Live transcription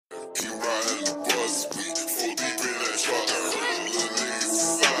He riding the bus, we full deep in that truck. I heard a little nigga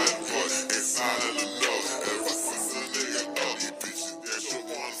inside, but inside of the note. Ever since a nigga up, these bitches extra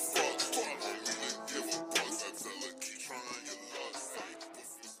wanna fuck. Don't really give a fuck. I tell her keep trying your luck. Sight,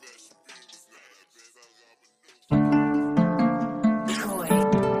 pussy smash beans, now that Benz I got with no.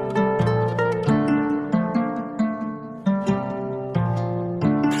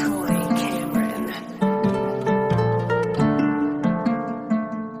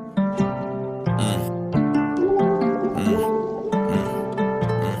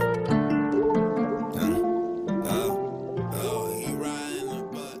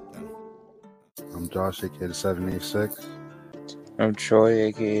 I'm Josh, aka the 786. I'm Troy,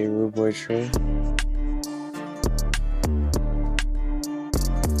 aka Rude Boy Troy.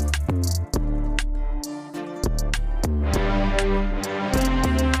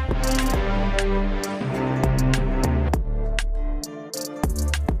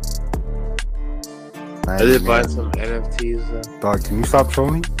 I did buy some NFTs. Dog, can you stop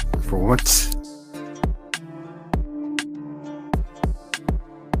trolling for once?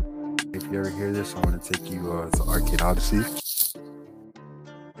 If you ever hear this, I want to take you to Arcade Odyssey.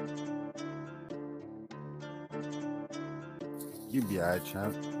 You be alright,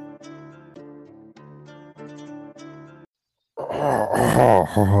 champ.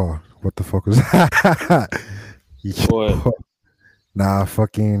 What the fuck was that? What? Nah,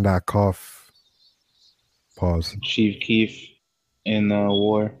 fucking that cough. Pause. Chief Keef in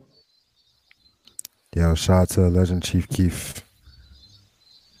war. Yo, shout out to Legend Chief Keef.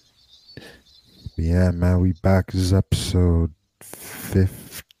 Yeah, man, we back. This is episode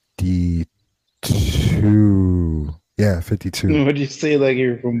 52. Yeah, 52. What'd you say like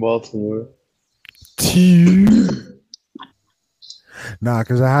you're from Baltimore? Nah,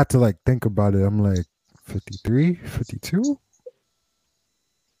 because I had to like think about it. I'm like, 53? 52?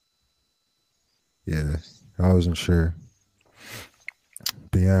 Yeah, I wasn't sure.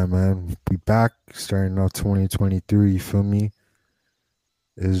 But yeah, man, we back starting off 2023. You feel me?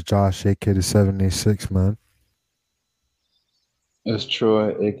 It's Josh, aka the 786, man. It's Troy,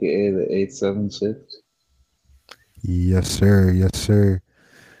 aka the 876. Yes, sir. Yes, sir.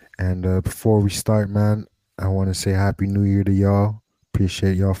 And before we start, man, I want to say Happy New Year to y'all.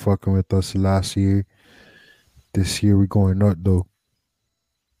 Appreciate y'all fucking with us last year. This year we going up though.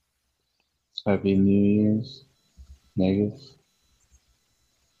 Happy New Year's. Niggas.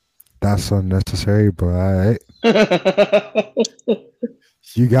 That's unnecessary, but alright.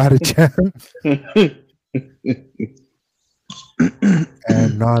 You got it, champ.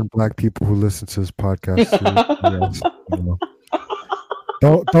 And non-black people who listen to this podcast, yes, you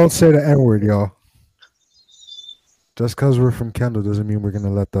know. Don't say the N-word, y'all. Just because we're from Kendall doesn't mean we're gonna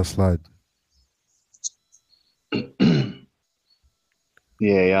let that slide. Yeah,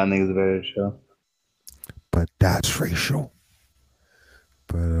 y'all niggas better show. But that's racial.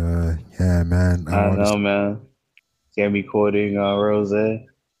 But yeah, man. I don't know, man. Can't be quoting Rose.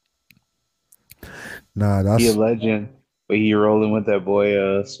 Nah, that's he a legend. But he rolling with that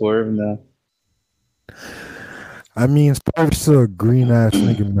boy Swerve now. I mean, Swerve's still a green ass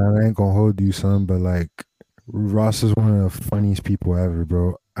nigga, man. I ain't gonna hold you, son. But like, Ross is one of the funniest people ever,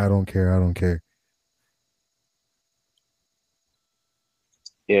 bro. I don't care. I don't care.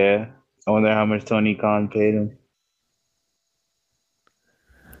 Yeah. I wonder how much Tony Khan paid him.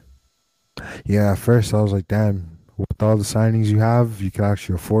 Yeah, at first I was like, damn, with all the signings you have, you can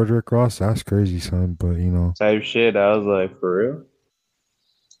actually afford Rick Ross. That's crazy, son. But you know, type shit. I was like, for real?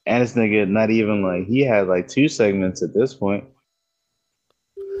 And this nigga, not even like, he had like 2 segments at this point.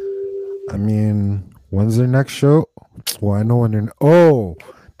 I mean, when's their next show? Well, I know when they're. Oh,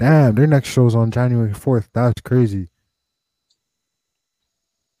 damn, their next show's on January 4th. That's crazy.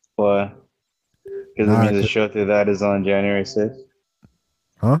 Why? Because it means the show after that is on January 6th?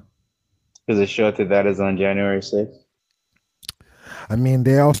 Huh? Because the show after that is on January 6th? I mean,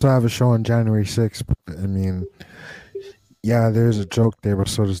 they also have a show on January 6th. But, I mean, yeah, there's a joke there, but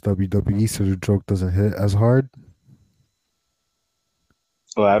so does WWE, so the joke doesn't hit as hard.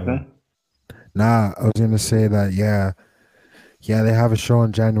 What happened? Nah, I was going to say that, yeah, they have a show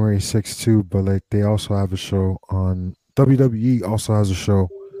on January 6th too, but like they also have a show on WWE also has a show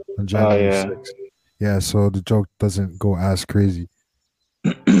on January 6th. Yeah, so the joke doesn't go as crazy.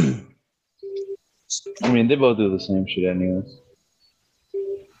 I mean, they both do the same shit anyways.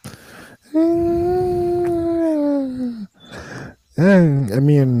 I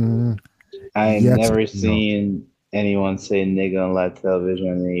mean, I ain't never seen anyone say nigga on live television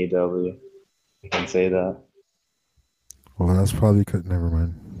in AEW. I can say that. Well, that's probably never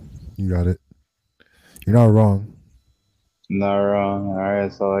mind. You got it. You're not wrong. Not wrong. All right,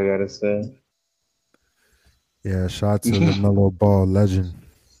 that's all I gotta say. Yeah, shout out to LaMelo Ball, legend.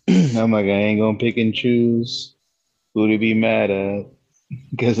 I'm like, I ain't gonna pick and choose who to be mad at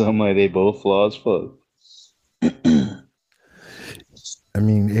because I'm like, they both flaws fuck. I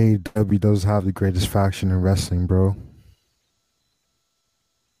mean, AEW does have the greatest faction in wrestling, bro.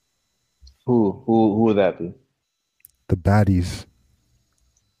 Who would that be? The baddies.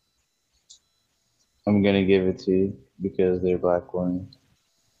 I'm gonna give it to you because they're black women.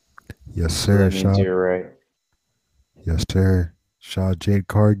 Yes, So sir. that means you're right. Yes, sir. Shout out Jade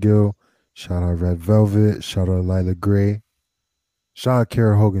Cargill. Shout out Red Velvet. Shout out Lila Gray. Shout out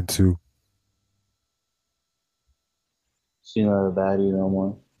Kara Hogan, too. She's not a baddie no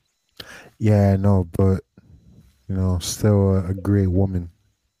more. Yeah, I know, but, still a great woman.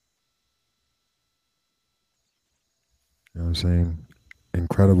 You know what I'm saying?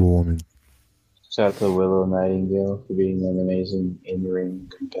 Incredible woman. Shout out to Willow Nightingale for being an amazing in-ring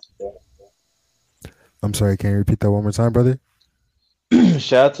competitor. I'm sorry, can you repeat that one more time, brother?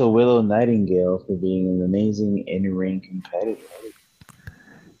 Shout out to Willow Nightingale for being an amazing in-ring competitor.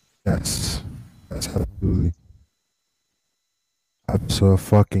 Yes. That's absolutely.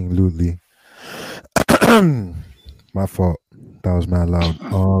 Absolutely. My fault. That was mad loud.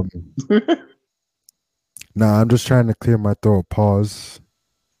 Nah, I'm just trying to clear my throat. Pause.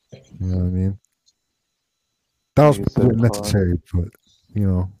 You know what I mean? That was necessary, but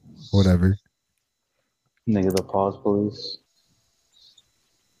whatever. Nigga, the pause police.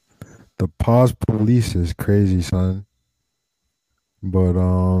 The pause police is crazy, son. But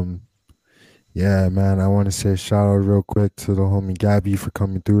yeah, man, I want to say shout out real quick to the homie Gabby for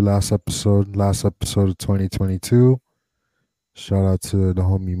coming through last episode of 2022. Shout out to the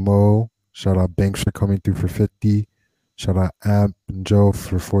homie Mo. Shout out Banks for coming through for 50. Shout out Amp and Joe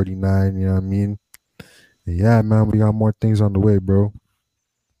for 49. You know what I mean? And yeah, man, we got more things on the way, bro.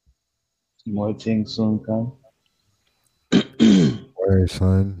 More things soon come. Where,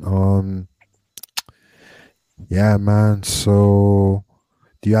 son? Yeah, man. So,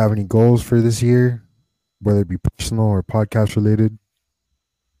 do you have any goals for this year, whether it be personal or podcast related?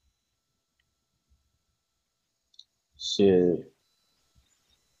 Shit.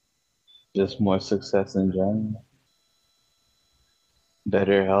 Just more success in general.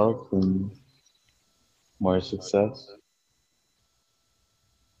 Better health and more success.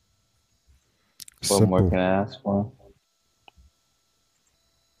 What more can I ask for?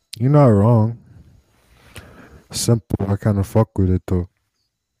 You're not wrong. Simple. I kind of fuck with it though.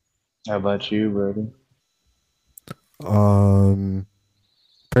 How about you, Brody?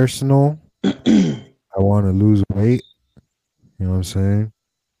 Personal. I want to lose weight. You know what I'm saying?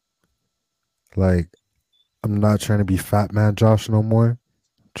 Like, I'm not trying to be fat man Josh no more.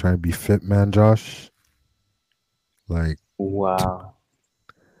 I'm trying to be fit man Josh. Like, wow.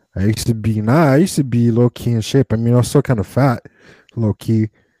 I used to be low key in shape. I mean, I was still kind of fat, low key.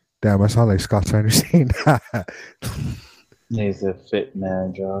 Damn, I sound like Scott Steiner saying that. He's a fit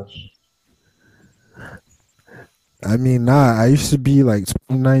man, Josh. I mean, I used to be like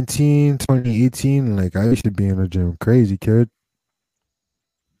 2019, 2018. Like, I used to be in the gym. Crazy, kid.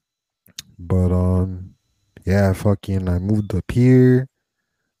 But, yeah, fucking, I moved up here.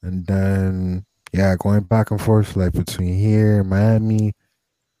 And then, yeah, going back and forth, like, between here and Miami.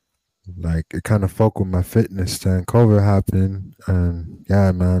 Like, it kind of fucked with my fitness. Then COVID happened. And,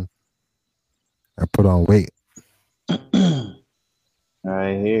 yeah, man, I put on weight. I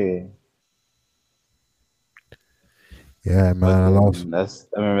hear you. Yeah, man, I lost. I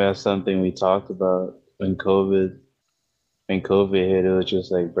remember that's something we talked about when COVID hit. It was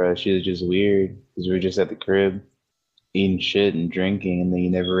just like, bro, she was just weird because we were just at the crib eating shit and drinking, and then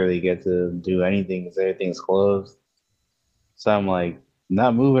you never really get to do anything because everything's closed. So I'm like,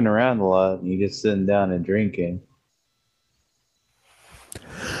 not moving around a lot, and you're just sitting down and drinking.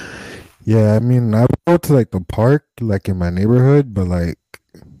 Yeah, I mean, I go to like the park, like in my neighborhood, but like,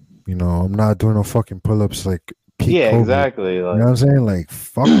 I'm not doing no fucking pull-ups like peak Yeah, COVID. exactly. Like, you know what I'm saying? Like,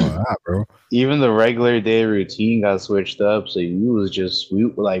 fuck all that, bro. Even the regular day routine got switched up, so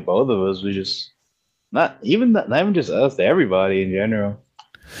like both of us, we just not even just us, everybody in general.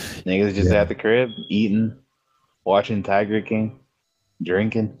 Niggas just at the crib eating, watching Tiger King,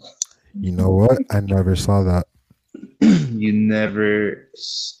 drinking. You know what? I never saw that. You never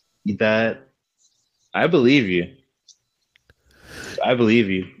that. I believe you. I believe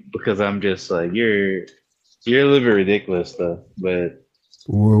you because I'm just like you're a little bit ridiculous though. But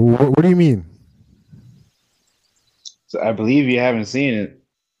what do you mean? So I believe you haven't seen it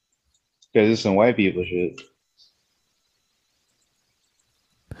because it's some white people shit.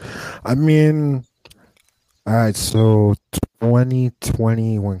 I mean, all right. So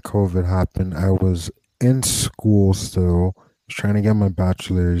 2020 when COVID happened, I was in school still, trying to get my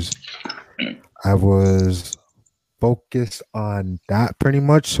bachelor's. I was focused on that pretty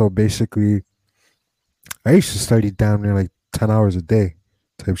much. So basically, I used to study down near like 10 hours a day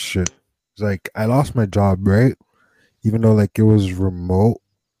type shit. It's like I lost my job, right? Even though like it was remote,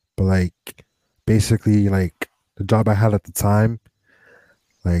 but like basically like the job I had at the time,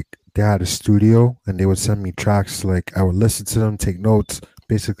 like they had a studio and they would send me tracks. Like I would listen to them, take notes,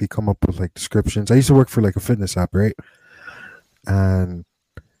 basically come up with like descriptions. I used to work for like a fitness app, right? And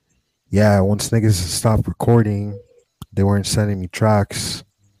yeah, once niggas stopped recording, they weren't sending me tracks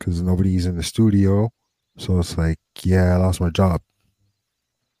because nobody's in the studio. So it's like, yeah, I lost my job.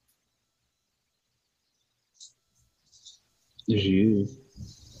 It's you.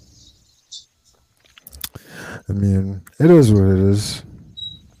 I mean, it is what it is.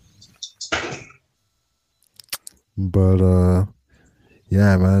 But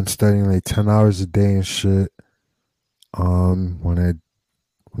yeah, man, studying like 10 hours a day and shit.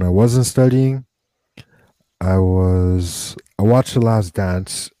 When I wasn't studying, I watched The Last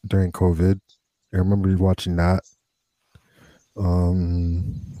Dance during COVID. I remember watching that.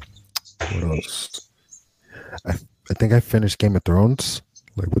 Um what else? I I think I finished Game of Thrones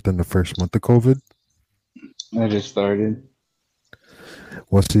like within the first month of COVID. I just started.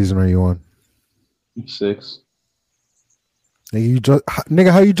 What season are you on? 6.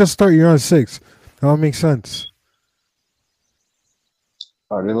 Nigga, how you just start? You're on 6. That don't make sense.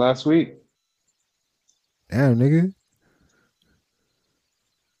 Started last week. Damn, nigga.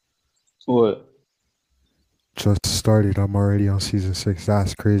 What? Just started. I'm already on season 6.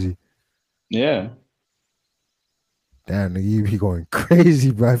 That's crazy. Yeah. Damn, nigga, you be going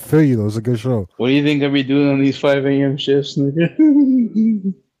crazy, but I feel you though. It's a good show. What do you think I'll be doing on these 5 a.m. shifts,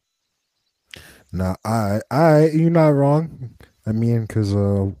 nigga? Nah, you're not wrong. I mean, cause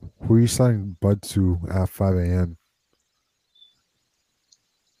who are you selling bud to at 5 a.m.?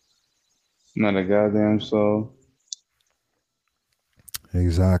 Not a goddamn soul.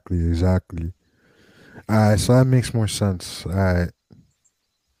 Exactly. Alright, so that makes more sense. Alright,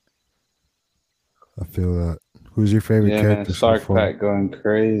 I feel that. Who's your favorite Yeah, man. character so Stark far? Pack going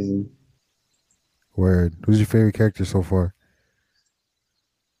crazy. Word. Who's your favorite character so far?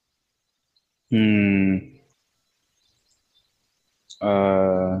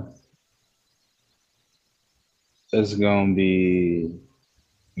 Uh, it's gonna be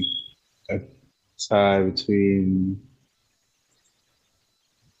a tie between.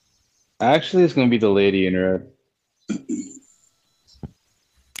 Actually, it's gonna be the lady in red.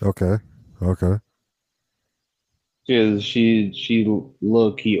 Okay. Because she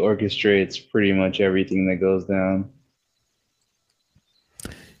low key orchestrates pretty much everything that goes down.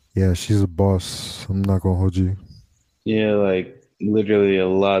 Yeah, she's a boss. I'm not gonna hold you. Yeah, like literally a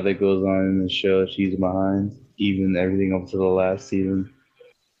lot that goes on in the show. She's behind, even everything up to the last season.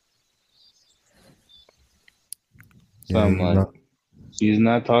 So Yeah, I'm you're like, not. she's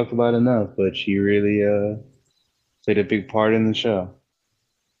not talked about enough, but she really played a big part in the show.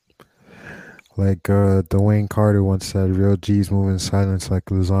 Like Dwayne Carter once said, real G's move in silence like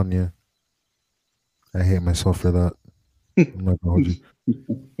lasagna. I hate myself for that. I'm not gonna hold you.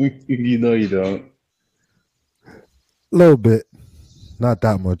 You know you don't. A little bit. Not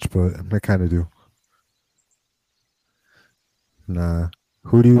that much, but I kind of do. Nah.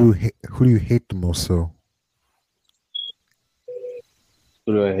 Who do you hate the most though?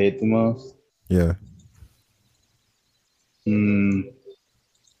 Who do I hate the most? Yeah.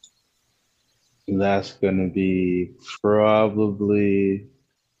 That's gonna be probably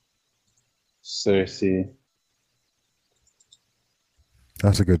Cersei.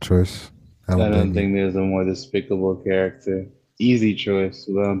 That's a good choice. I I don't don't blame you. think there's a more despicable character. Easy choice,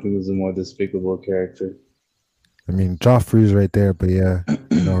 but I don't think there's a more despicable character. I mean, Joffrey's right there, but yeah,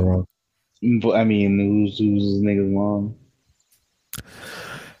 you're not wrong. But I mean, who's this nigga's mom?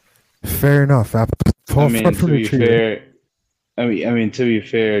 Fair enough. I Fall mean, to from the be tree, right? fair, to be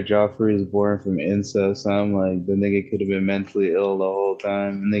fair, Joffrey is born from incest. So I'm like, the nigga could have been mentally ill the whole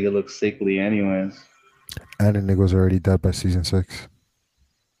time. The nigga looks sickly, anyways. And the nigga was already dead by season 6.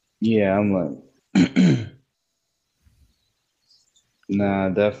 Yeah, I'm like, nah,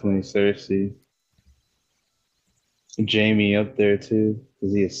 definitely Cersei. Jamie up there too,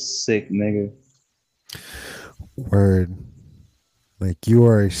 cause he a sick nigga. Word. Like you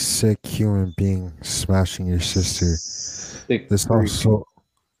are a sick human being smashing your sister. Sick This freak. also,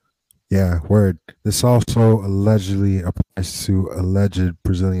 yeah, word. This also allegedly applies to alleged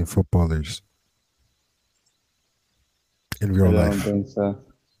Brazilian footballers in I real don't life. think so.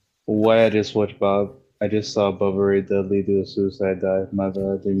 Why I just watch Bob? I just saw Bubba Ray Dudley do a suicide dive. My bad,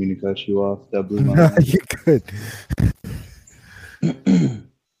 I didn't mean to cut you off. That blew my Nah, mind. you could.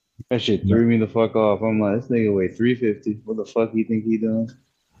 That shit threw me the fuck off. I'm like, this nigga weigh 350. What the fuck you think he doing?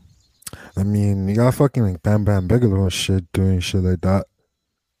 I mean, you got fucking like Bam Bam Bigelow and shit doing shit like that.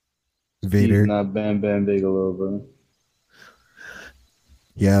 He's Vader. not Bam Bam Bigelow, bro.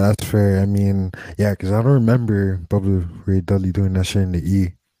 Yeah, that's fair. I mean, yeah, because I don't remember Bubba Ray Dudley doing that shit in the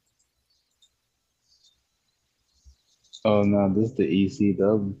E. Oh no, this is the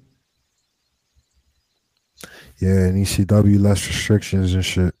ECW. Yeah, and ECW less restrictions and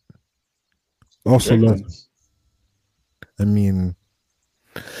shit. Also less. Restrictions. I mean,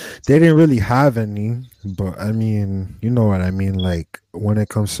 they didn't really have any, but I mean, you know what I mean. Like when it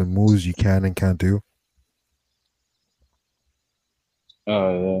comes to moves, you can and can't do.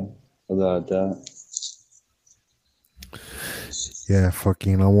 Oh yeah, without that. Yeah,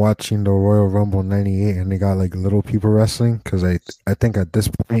 fucking. I'm watching the Royal Rumble '98, and they got like little people wrestling because I think at this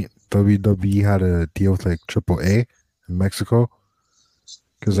point WWE had a deal with like AAA in Mexico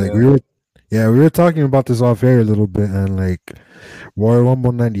because like Yeah. we were talking about this off air a little bit, and like Royal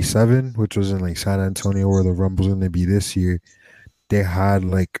Rumble '97, which was in like San Antonio where the Rumble's gonna be this year, they had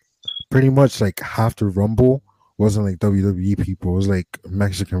like pretty much like half the Rumble wasn't like WWE people, it was like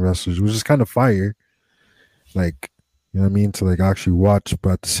Mexican wrestlers, which is kind of fire. Like, you know what I mean? To like actually watch,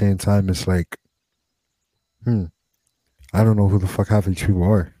 but at the same time, it's like, I don't know who the fuck half of these people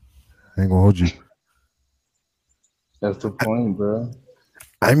are. I ain't gonna hold you. That's the point, bro.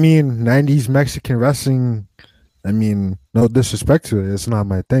 I mean, 90s Mexican wrestling, I mean, no disrespect to it, it's not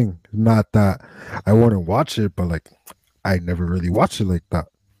my thing. Not that I wouldn't watch it, but like, I never really watched it like that.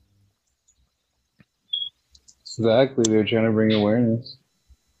 Exactly. They're trying to bring awareness.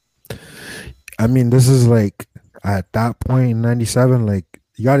 I mean, this is like, at that point in 97, like,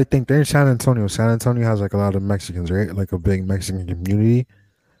 you got to think they're in San Antonio. San Antonio has like a lot of Mexicans, right? Like a big Mexican community.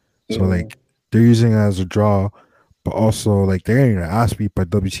 So, Yeah. like, they're using it as a draw, but also, like, they're getting their ass beat by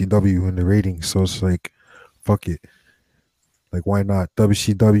WCW in the ratings. So, it's like, fuck it. Like, why not?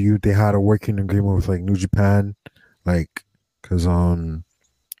 WCW, they had a working agreement with, like, New Japan. Like, because,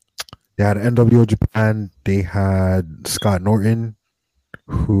 they had NWO Japan. They had Scott Norton,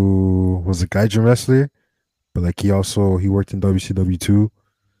 who was a Gaijin wrestler, but, like, he worked in WCW too.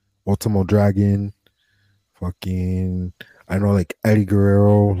 Ultimo Dragon, fucking, I know like Eddie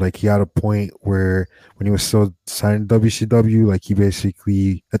Guerrero, like he had a point where when he was still signed to WCW, like he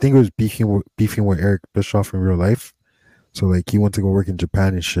basically, I think it was beefing with Eric Bischoff in real life. So like he went to go work in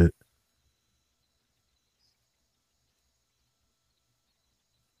Japan and shit.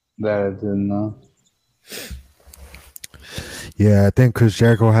 That I didn't know. Yeah, I think Chris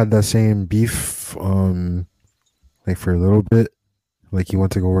Jericho had that same beef, like for a little bit. Like he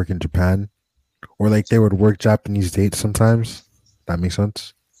went to go work in Japan, or like they would work Japanese dates sometimes. That makes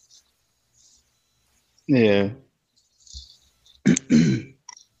sense. Yeah.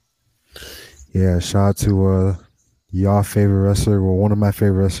 Yeah, shout out to y'all favorite wrestler. Well, one of my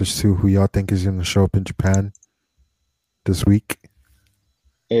favorite wrestlers too, who y'all think is gonna show up in Japan this week.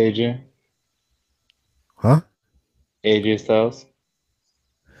 AJ. Huh? AJ Styles.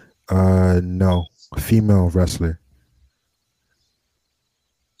 No. Female wrestler.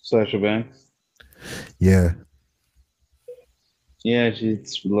 Sasha Banks. Yeah. Yeah,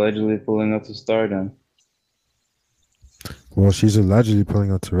 she's allegedly pulling up to Stardom. Well, she's allegedly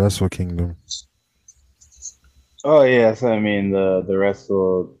pulling up to Wrestle Kingdom. Oh yes, I mean the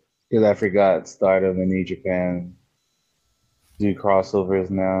wrestle because I forgot Stardom and New Japan do crossovers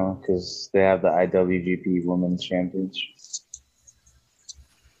now because they have the IWGP Women's Championship.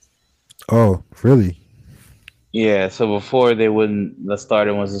 Oh, really? Yeah, so before they wouldn't, the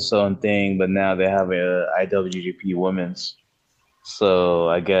Stardom was its own thing, but now they have a IWGP Women's. So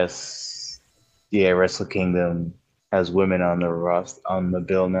I guess yeah, Wrestle Kingdom has women on the on the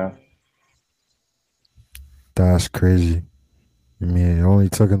bill now. That's crazy. I mean, it only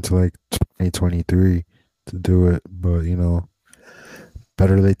took until like 2023 to do it, but you know,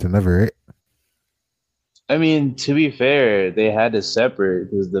 better late than never, right? I mean, to be fair, they had to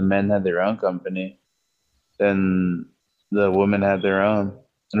separate because the men had their own company, then the women had their own,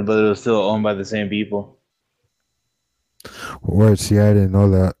 but it was still owned by the same people. Word, see, I didn't know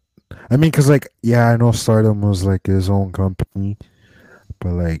that. I mean, cause like, yeah, I know Stardom was like his own company,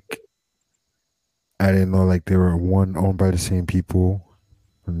 but like, I didn't know like they were one owned by the same people.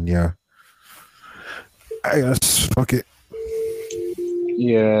 And yeah, I guess fuck it.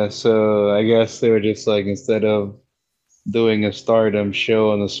 Yeah, so I guess they were just like, instead of doing a Stardom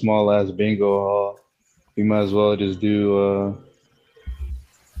show in a small ass bingo hall, we might as well just do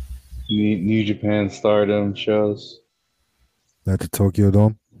New Japan Stardom shows. At the Tokyo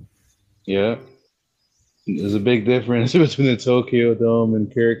Dome. Yeah. There's a big difference between the Tokyo Dome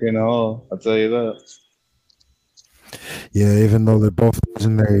and Korakuen Hall. I'll tell you that. Yeah, even though they're both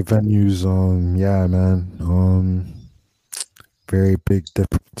legendary venues, yeah, man, very big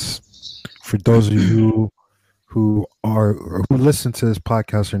difference. For those of you who are or who listen to this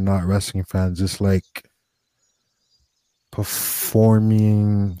podcast are not wrestling fans, it's like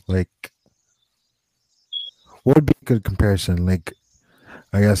performing. Like, what would be a good comparison? Like,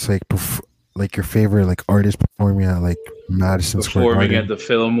 I guess like your favorite like artist performing at like Madison Square Performing Garden. at the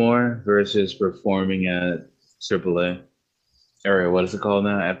Fillmore versus performing at AAA. Or what is it called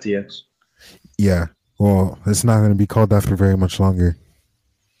now? FTX? Yeah. Well, it's not going to be called that for very much longer.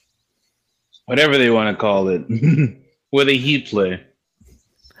 Whatever they want to call it. Where the Heat play.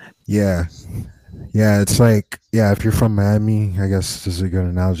 Yeah. Yeah, it's like, yeah, if you're from Miami, I guess this is a good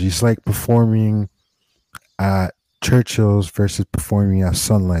analogy. It's like performing at Churchill's versus performing at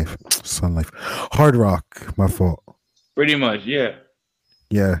Sun Life. Hard Rock, my fault. Pretty much, yeah.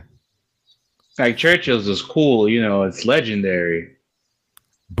 Yeah. Like Churchill's is cool, you know, it's legendary.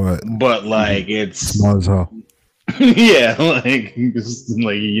 But like it's small as hell. yeah, like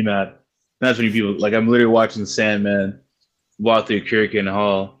you're not many people. Like I'm literally watching Sandman walk through Korakuen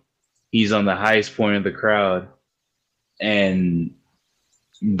Hall. He's on the highest point of the crowd, and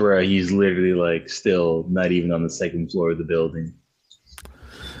bruh, he's literally like still not even on the second floor of the building.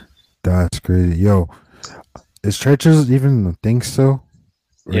 That's crazy. Yo, is Churchill's even a thing still?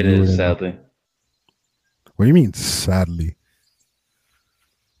 Or It is, sadly. What do you mean, sadly?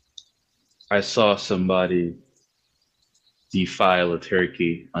 I saw somebody defile a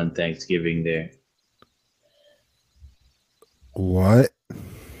turkey on Thanksgiving there. What?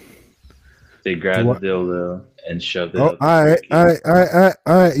 They grabbed the dildo and shoved it Oh, up. all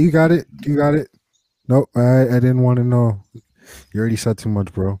right. You got it. Nope, I didn't want to know. You already said too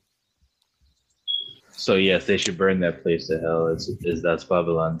much, bro. So yes, they should burn that place to hell. Is that's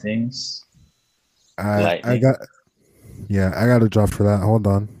Babylon things? I got a drop for that. Hold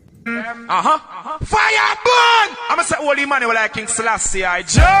on. Fire burn! I'ma say holy money like King Selassie. I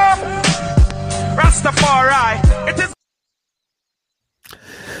jump. Rastafari. It is.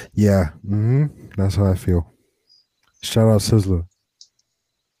 Yeah. That's how I feel. Shout out Sizzler.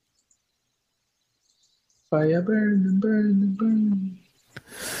 Fire burn.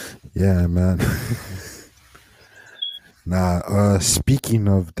 Yeah, man. Speaking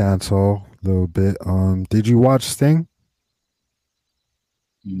of dancehall a little bit, did you watch Sting?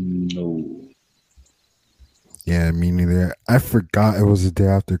 No. Yeah, me neither. I forgot it was the day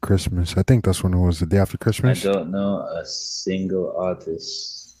after Christmas. I think that's when it was, the day after Christmas. I don't know a single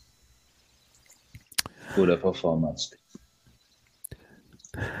artist who would perform at Sting.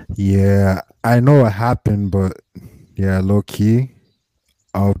 Yeah, I know it happened, but yeah, low key.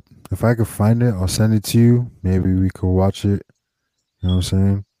 If I could find it, I'll send it to you. Maybe we could watch it. You know what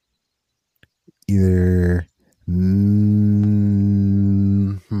I'm saying? Either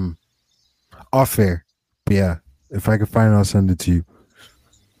off air. But yeah, if I could find it, I'll send it to you.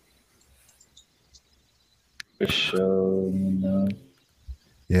 For sure, you know.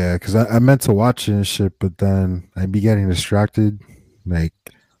 Yeah, because I meant to watch it and shit, but then I'd be getting distracted. Like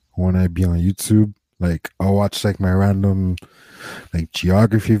when I be on YouTube, like I'll watch like my random like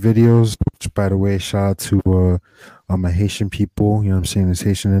geography videos, which by the way, shout out to all my Haitian people. You know what I'm saying? It's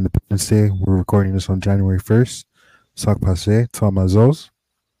Haitian Independence Day. We're recording this on January 1st. Sac passe, to all my Zos.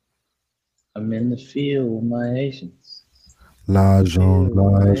 I'm in the field with my Haitians. L'argent.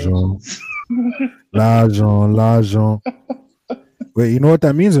 L'argent. Wait, you know what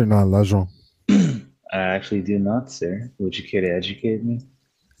that means or not, l'argent? I actually do not, sir. Would you care to educate me?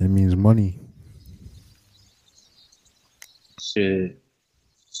 It means money. Shit.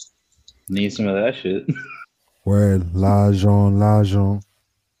 Need some of that shit. Word, l'argent.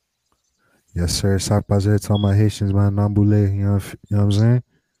 Yes, sir. Sac passe to all my Haitians, man. Namboule, you know what I'm saying?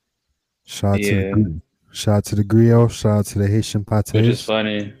 Shout out to the griot. Shout out to the Haitian pâtés. Which is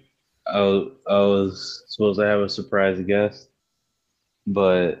funny. I was supposed to have a surprise guest,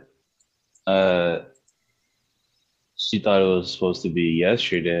 but she thought it was supposed to be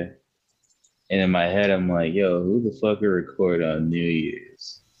yesterday. And in my head, I'm like, yo, who the fuck would record on New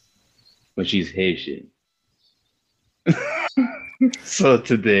Year's when she's Haitian? So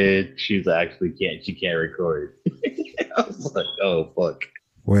today, she can't record. I was like, oh, fuck.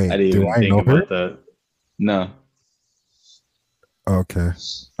 Wait, I didn't even think about that. No. Okay.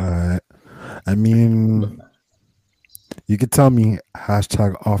 I mean, you could tell me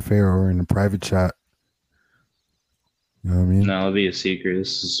hashtag off air or in the private chat. You know what I mean? No, it'll be a secret.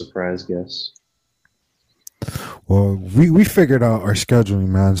 This is a surprise guest. Well, we figured out our scheduling,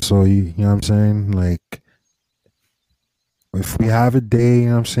 man. So you know what I'm saying? Like, if we have a day, you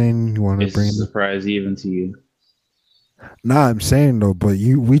know what I'm saying, you want to It's a bring. surprise even to you. Nah, I'm saying though, but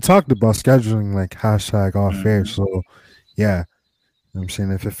we talked about scheduling like hashtag off air. So yeah, you know what I'm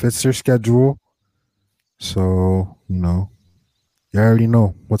saying if it fits their schedule. So you know, you already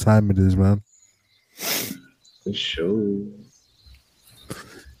know what time it is, man. For sure.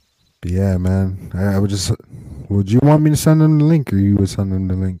 But yeah, man. I would just. Would you want me to send them the link, or you would send them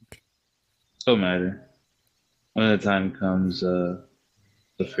the link? Don't matter. When the time comes, we'll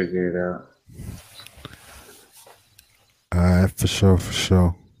figure it out. For sure, for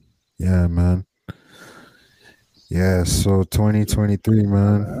sure. Yeah, man. Yeah, so 2023,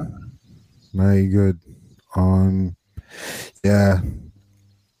 man. Now you good. Yeah.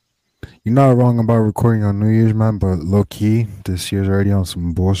 You're not wrong about recording on New Year's, man, but low key, this year's already on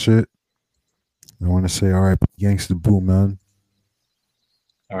some bullshit. I want to say R.I.P. Gangsta Boo, man.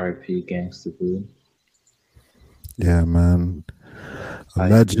 R.I.P. Gangsta Boo. Yeah, man. A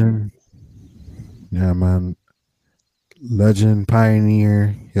legend. Yeah, man. Legend,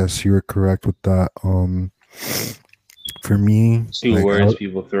 pioneer. Yes, you were correct with that. For me, Two words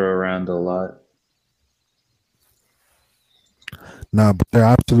people throw around a lot. Nah, but they're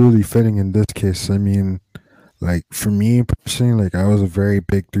absolutely fitting in this case. I mean, like for me personally, like I was a very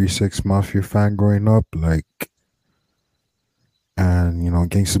big 3-6 Mafia fan growing up, like, and you know,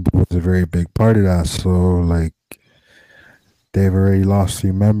 Gangsta Boo was a very big part of that. So like, they've already lost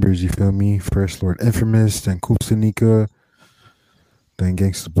 3 members. You feel me? First Lord Infamous, then Kupsanika, then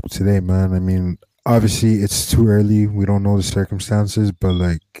Gangsta Boo today, man. I mean, obviously it's too early. We don't know the circumstances, but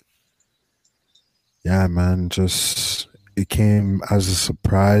like, yeah, man, just it came as a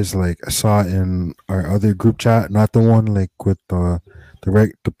surprise. Like I saw it in our other group chat, not the one like with the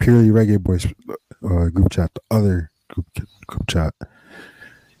purely reggae boys group chat, the other group chat,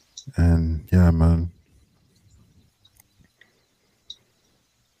 and yeah, man.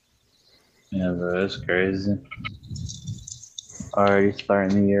 Yeah, bro, that's crazy. Already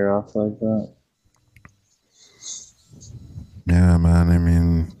starting the year off like that. Yeah, man. I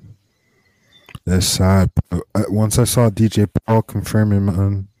mean, that's sad. But once I saw DJ Paul confirming,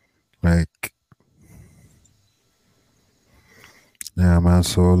 man, like, yeah, man.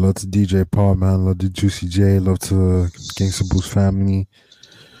 So love to DJ Paul, man. Love to Juicy J. Love to Gangsta Boo's family.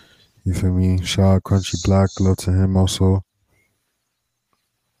 You feel me? Shout out Crunchy Black. Love to him also.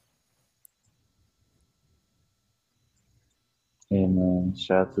 Hey, man.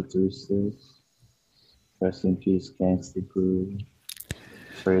 Shout out to 3-6. Rest in peace, Gangsta Boo.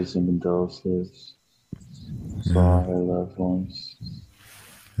 Prayers and condolences to all her loved ones.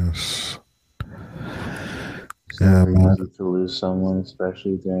 Yes. It's Yeah, never man. easy to lose someone,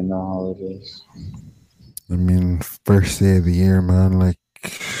 especially during the holidays. I mean, first day of the year, man. Like,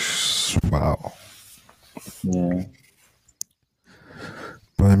 wow. Yeah.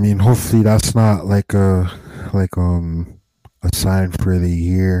 But I mean, hopefully that's not like a sign for the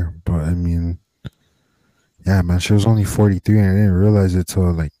year. But I mean, yeah, man, she was only 43 and I didn't realize it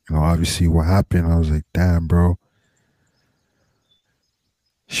till like, you know, obviously what happened. I was like, damn, bro.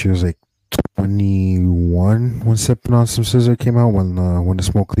 She was like 21 when Sipping on Some Scissor came out, when the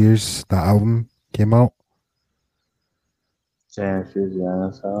Smoke Clears, the album came out. Damn, she was young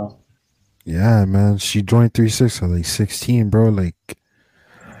as hell. Yeah, man. She joined 3-6 at like 16, bro. Like,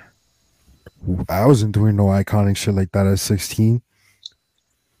 I wasn't doing no iconic shit like that at 16.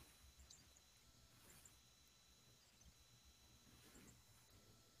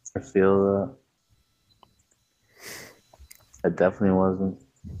 I feel that. I definitely wasn't.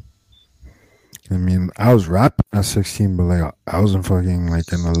 I mean, I was rapping at 16, but like I wasn't fucking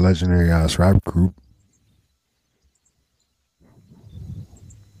like in a legendary ass rap group.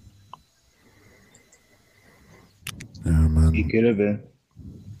 Yeah, man. He could have been.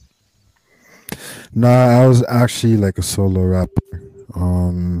 Nah, I was actually like a solo rapper.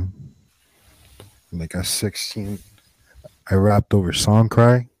 Like at 16, I rapped over Song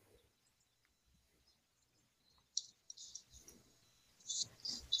Cry.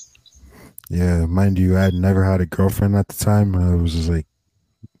 Yeah, mind you, I had never had a girlfriend at the time. I was just like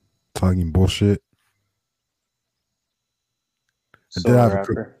talking bullshit. I did have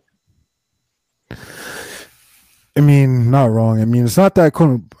rapper. I mean, not wrong. I mean, it's not that I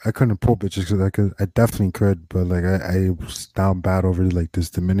couldn't pull bitches, because I definitely could, but like I was down bad over like this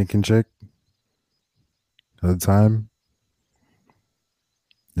Dominican chick at the time.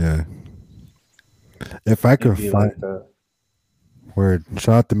 Yeah. If I could find word,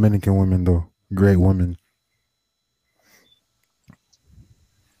 shout out Dominican women though, great women.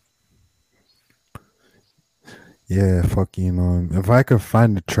 Yeah, fucking if I could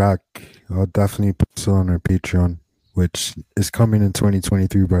find the track, I'll definitely post it on our Patreon, which is coming in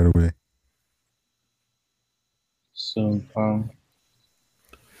 2023, by the way. Soon,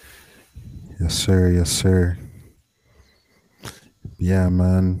 Yes, sir. Yes, sir. Yeah,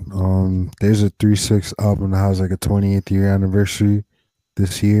 man. There's a 3-6 album that has like a 28th year anniversary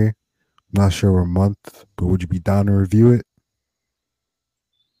this year. Not sure what month, but would you be down to review it?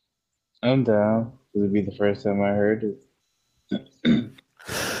 I'm down. This would be the first time I heard it.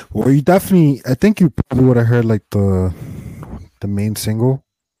 Well, you definitely. I think you probably would have heard like the main single,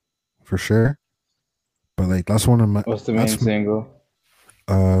 for sure. But like that's one of my. What's the main That's single?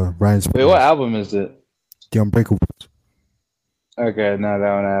 Ryan Spinners. Wait, what album is it? The Unbreakables. Okay, no,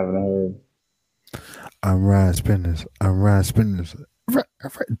 that one I haven't heard. I'm Ryan Spinners. I'm Ryan Spinners.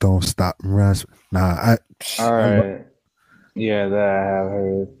 Don't stop, Ryan. Nah, All right. Yeah, that I have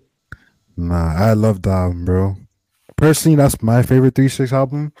heard. Nah, I love the album, bro. Personally, that's my favorite 3-6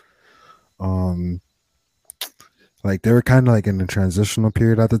 album. Like they were kind of like in a transitional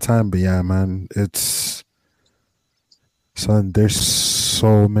period at the time, but yeah, man, it's son. There's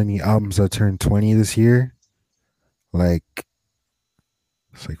so many albums that turned 20 this year. Like,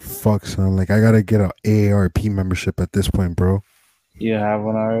 it's like fuck, son. Like I gotta get a AARP membership at this point, bro. You have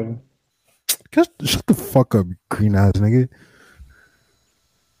one already? Just shut the fuck up, green ass nigga.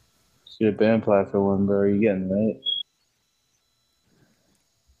 Should have been applied for one, bro. You getting late?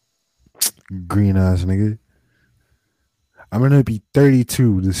 Green ass nigga. I'm gonna be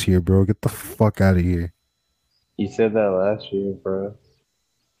 32 this year, bro. Get the fuck out of here. You said that last year, bro.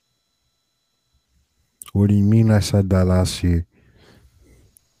 What do you mean I said that last year?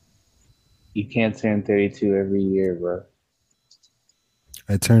 You can't turn 32 every year, bro.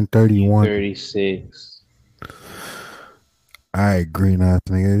 I turned 31. 36. Alright, green ass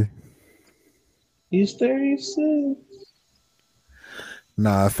nigga. He's 36.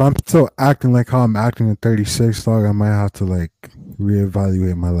 Nah, if I'm still acting like how I'm acting at 36, dog, I might have to like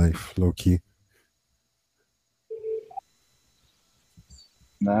reevaluate my life, low key.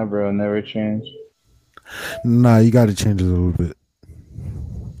 Nah, bro, never change. Nah, you gotta change it a little bit.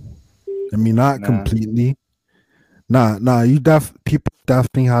 I mean, not Nah. completely. Nah, people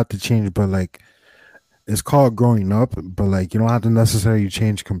definitely have to change, but like it's called growing up, but like you don't have to necessarily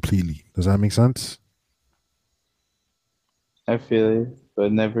change completely. Does that make sense? I feel you,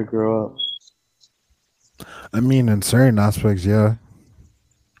 but never grow up. I mean, in certain aspects, yeah.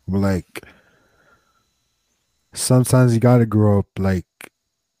 But like sometimes you gotta grow up. Like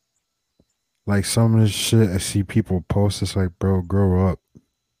some of this shit I see people post, it's like, bro, grow up.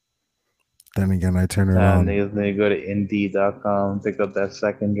 Then again, I turn around. Niggas need to go to Indeed.com, pick up that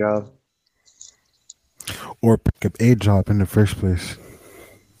second job. Or pick up a job in the first place.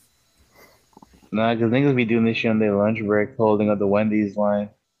 Nah, because niggas be doing this shit on their lunch break, holding up the Wendy's line.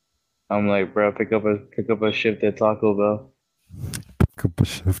 I'm like, bro, pick up a shift at Taco Bell. Pick up a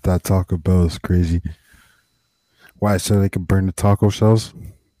shift at Taco Bell is crazy. Why? So they can burn the taco shells?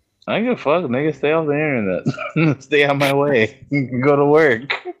 I don't give a fuck, nigga. Stay off the internet. Stay out my way. Go to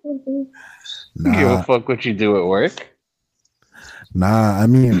work. Nah. Give a fuck what you do at work. Nah, I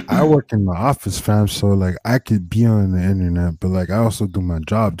mean, I work in the office, fam, so like I could be on the internet, but like I also do my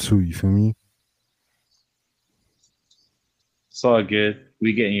job too, you feel me? It's all good.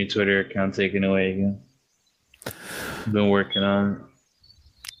 We getting your Twitter account taken away again. Been working on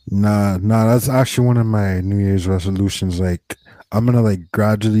it. Nah, that's actually one of my New Year's resolutions. Like, I'm gonna like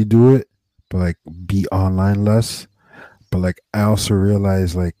gradually do it, but like be online less. But like, I also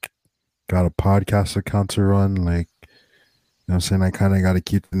realize like, got a podcast account to run. Like, you know what I'm saying? I kind of got to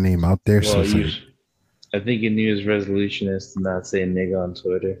keep the name out there. Well, So it's I think your New Year's resolution is to not say nigga on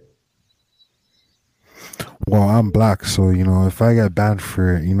Twitter. well, I'm black, so you know, if I get banned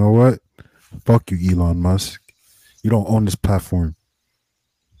for it, you know what? Fuck you, Elon Musk. You don't own this platform.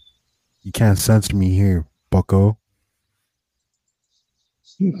 You can't censor me here, bucko.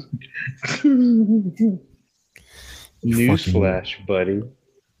 Newsflash, buddy.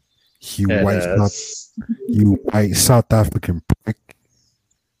 You white South African prick.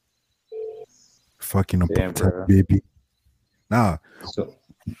 Fucking Damn, apartheid bro. baby. Nah, So,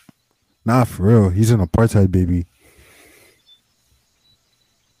 for real. He's an apartheid baby.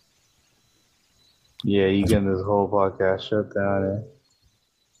 yeah, you getting this whole podcast shut down, eh?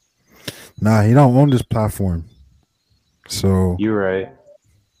 Nah, he don't own this platform. So You right.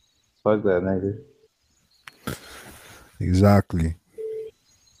 Fuck that nigga. exactly.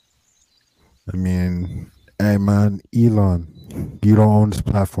 I mean, hey man, Elon, you don't own this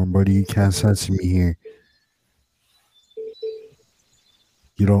platform, buddy. You can't censor me here.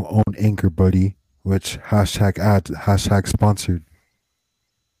 You don't own Anchor, buddy. Which hashtag ad, hashtag sponsored.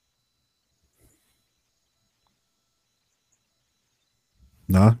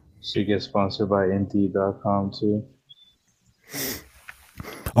 Nah? Should get sponsored by Indeed.com too.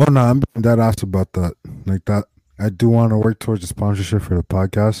 Oh no, I'm being dead ass about that. Like that. I do want to work towards a sponsorship for the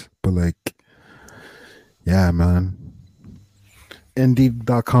podcast, but like, yeah, man.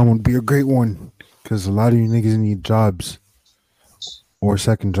 Indeed.com would be a great one because a lot of you niggas need jobs or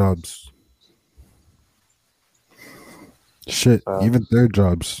second jobs. Shit, even third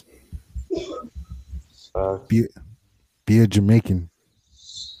jobs. Be a Jamaican.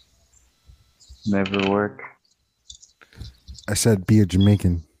 Never work. I said be a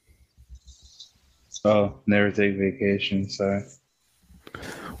Jamaican. Oh, never take vacation. Sorry.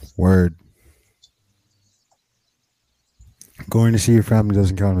 Word. Going to see your family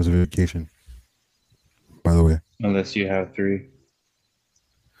doesn't count as a vacation, by the way. Unless you have 3.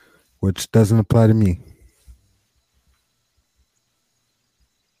 Which doesn't apply to me.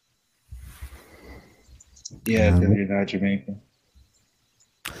 Yeah, because you're not Jamaican.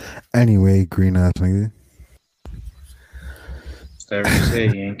 Anyway, green ass nigga. Whatever you say,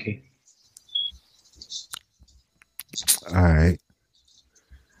 Yankee. Alright.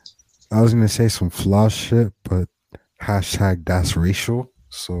 I was gonna say some floss shit, but hashtag that's racial,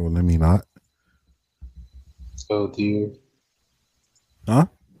 so let me not. Oh dear. Huh?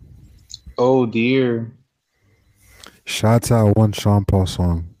 Oh dear. Shouts out one Sean Paul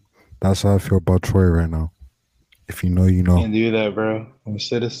song. That's how I feel about Troy right now. If you know, you know. Can't do that, bro. I'm a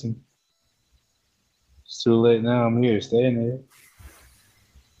citizen. It's too late now. I'm here. Stay in there.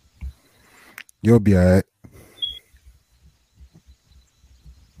 You'll be alright.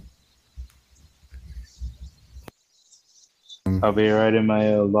 I'll be right in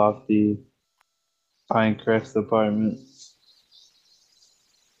my lofty Pinecrest apartment.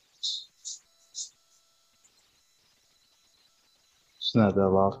 It's not that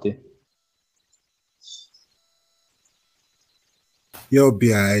lofty. You'll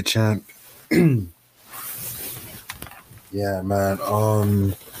be alright, champ. Yeah, man.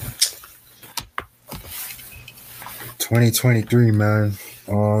 2023, man.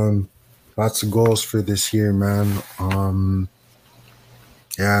 Lots of goals for this year, man.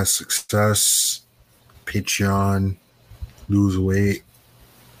 Yeah, success, Patreon, lose weight,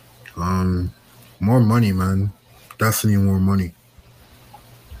 more money, man. Definitely more money.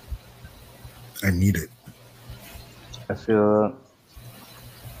 I need it. I feel that.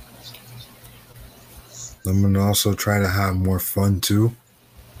 I'm gonna also try to have more fun too,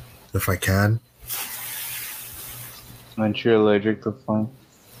 if I can. Aren't you allergic to fun?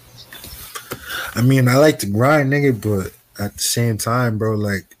 I mean, I like to grind, nigga, but at the same time, bro,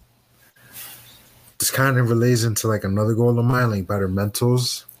 like, this kind of relates into like another goal of mine, like better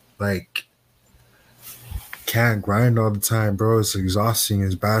mentals. Like, can't grind all the time, bro. It's exhausting.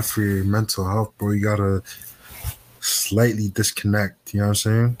 It's bad for your mental health, bro. You gotta slightly disconnect, you know what I'm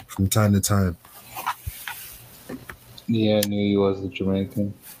saying? From time to time. Yeah, I knew you was a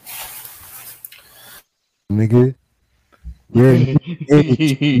Jamaican. Nigga. Yeah.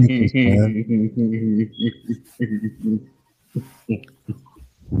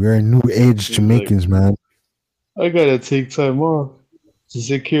 We're new age Jamaicans, man. I gotta take time off to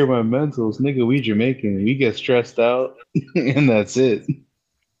secure my mentals. Nigga, we Jamaican. We get stressed out and that's it.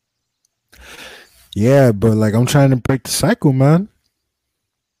 Yeah, but like I'm trying to break the cycle, man.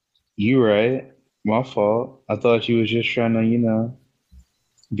 You right. My fault. I thought you was just trying to,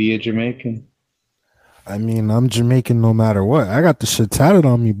 be a Jamaican. I mean, I'm Jamaican no matter what. I got the shit tatted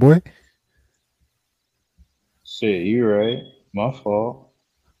on me, boy. Shit, you right. My fault.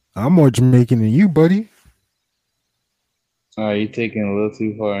 I'm more Jamaican than you, buddy. You're taking it a little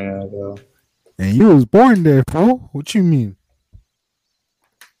too far now, though. And you was born there, bro. What you mean?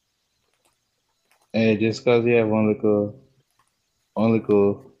 Hey, just cause you have one little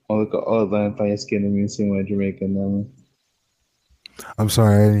outline on your skin, and you seem like Jamaican, man. I'm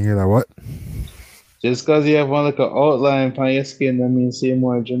sorry, I didn't hear that. What? Just cause you have one little outline on your skin, that means you're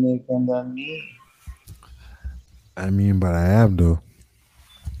more Jamaican than me. I mean, but I am though.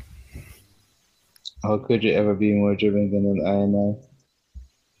 How could you ever be more Jamaican than I am?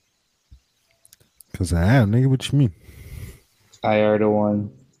 Cause I am, nigga. What you mean? I are the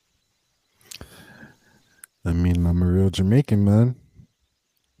one. I mean, I'm a real Jamaican, man.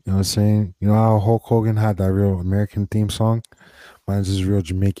 You know what I'm saying? You know how Hulk Hogan had that real American theme song? Mine's is real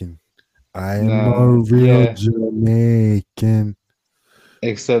Jamaican. I am a real Jamaican.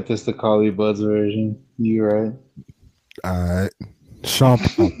 Except it's the Collie Buds version. You right. Sean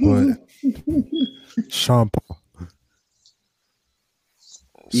Paul, but Sean Paul.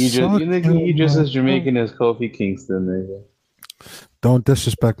 Suck You just my as Jamaican as Kofi Kingston, nigga. Don't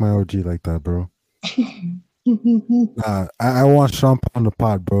disrespect my OG like that, bro. Nah, I want Sean Paul on the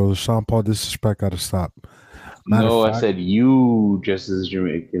pod, bro. Sean Paul disrespect gotta stop. Matter of No, I fact, said you just as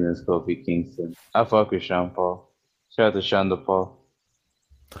Jamaican as Kofi Kingston. I fuck with Sean Paul. Shout out to Shonda Paul.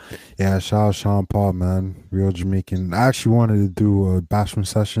 yeah, shout out Sean Paul, man. Real Jamaican. I actually wanted to do bashment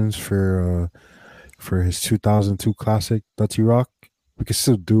sessions for his 2002 classic, Dutty Rock. We could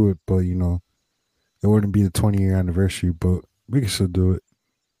still do it, but you know, it wouldn't be the 20-year anniversary, but we could still do it.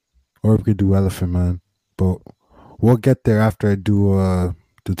 Or we could do Elephant Man. But we'll get there after I do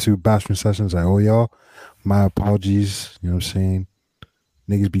the 2 bashment sessions I owe y'all. My apologies, you know what I'm saying?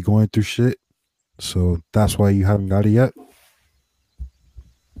 Niggas be going through shit. So that's why you haven't got it yet.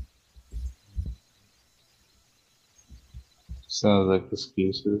 Sounds like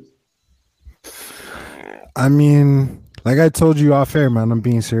excuses. I mean, like I told you off air, man, I'm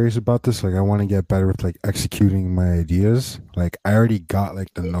being serious about this. Like I want to get better with like executing my ideas. Like I already got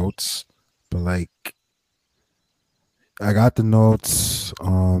like the notes, but like I got the notes.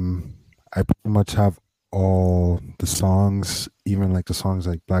 I pretty much have all the songs, even like the songs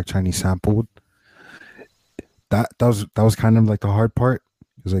like Black Chinese sampled. That was kind of like the hard part.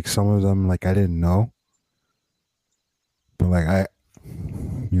 Because like some of them like I didn't know. But like I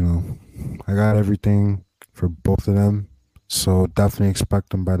got everything for both of them. So definitely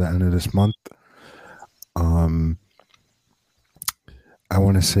expect them by the end of this month. I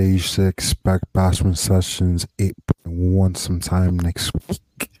want to say you should expect Bashment Sessions 8.1 sometime next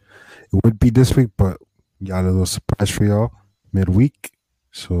week. It would be this week, but got a little surprise for y'all midweek.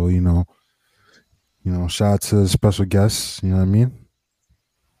 So, shout out to the special guests, you know what I mean?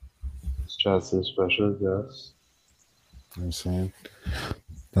 Shout out to the special guest. You know what I'm saying?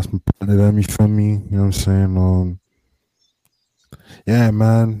 That's my partner, them, you feel me? You know what I'm saying? Yeah,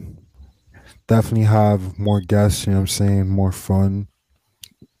 man. Definitely have more guests, you know what I'm saying? More fun.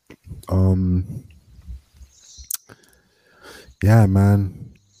 Yeah,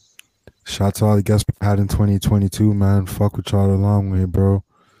 man. Shout out to all the guests we had in 2022, man. Fuck with y'all the long way, bro.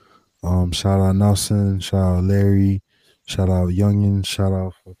 Shout out Nelson, shout out Larry, shout out Youngin, shout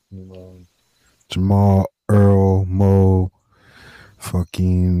out fucking Jamal, Earl, Mo,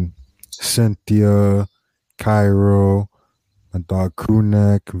 fucking Cynthia, Cairo, my dog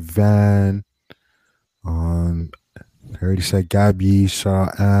Crewneck, Van. I already said Gabby, shout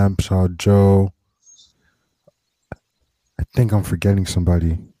out Amp, shout out Joe. I think I'm forgetting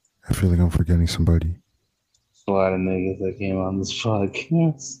somebody. I feel like I'm forgetting somebody. A lot of niggas that came on this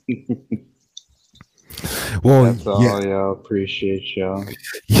podcast. Well, that's all, y'all. Appreciate y'all.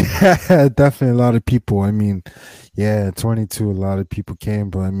 Yeah, definitely a lot of people. I mean, yeah, 22, a lot of people came,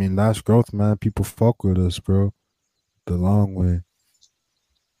 but I mean, that's growth, man. People fuck with us, bro. The long way.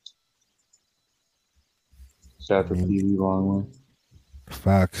 Shout out to TV Long Way.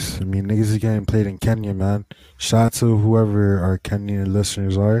 Facts. I mean, niggas is getting played in Kenya, man. Shout out to whoever our Kenyan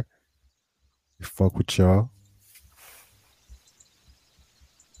listeners are. We fuck with y'all.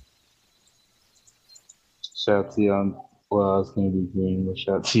 Shout out to y'all. Well, I was going to be green, but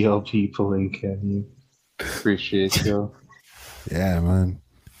shout out to y'all people in Kenya. Appreciate y'all. Yeah, man.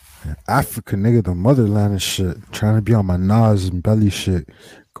 Africa, nigga, the motherland and shit. Trying to be on my Nas and Belly shit.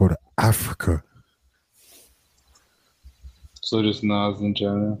 Go to Africa. So just Nas in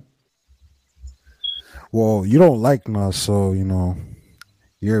China? Well, you don't like Nas, so,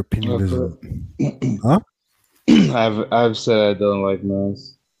 your opinion isn't... Huh? I've said I don't like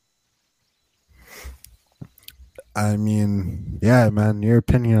Nas. I mean, yeah, man, your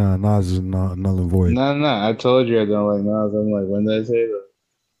opinion on Nas is null and void. No, I told you I don't like Nas. I'm like, when did I say that?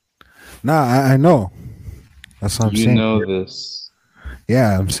 Nah, I know. That's what I'm saying. You know this.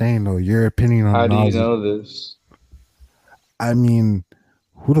 Yeah, I'm saying, though, your opinion on Nas... How do you know this? I mean,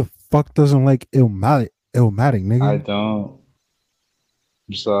 who the fuck doesn't like Illmatic, nigga? I don't.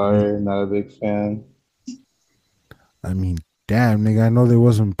 I'm sorry, not a big fan. I mean, damn, nigga, I know they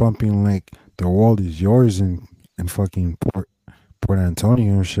wasn't bumping like The World Is Yours and fucking Port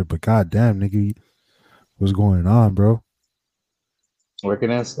Antonio and shit, but goddamn, nigga, what's going on, bro? What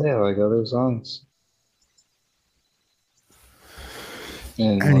can I say? I like other songs.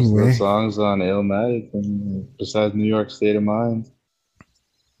 And anyway, most of the songs on Illmatic, and besides New York State of Mind,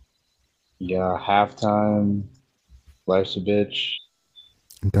 yeah, Halftime, Life's a Bitch.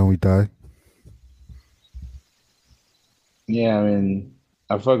 And Then We Die. Yeah, I mean,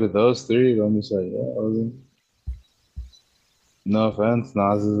 I fuck with those three, but I'm just like, yeah, no offense,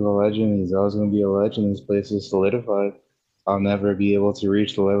 Nas is a legend. He's always going to be a legend. His place is solidified. I'll never be able to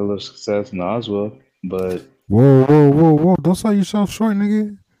reach the level of success Nas will, but... Whoa. Don't sell yourself short,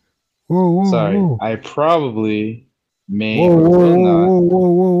 nigga. Whoa, whoa, Sorry, whoa. I probably may Whoa, or whoa, will whoa, not. whoa, whoa,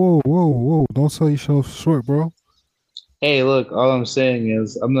 whoa, whoa, whoa. Don't sell yourself short, bro. Hey, look, all I'm saying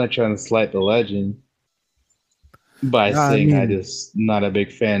is I'm not trying to slight the legend by Nah, I saying I mean, just not a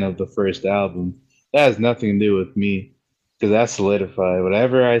big fan of the first album. That has nothing to do with me because that's solidified.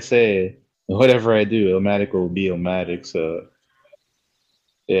 Whatever I say, whatever I do, Illmatic will be Illmatic. So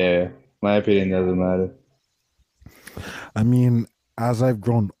yeah, my opinion doesn't matter. I mean, as I've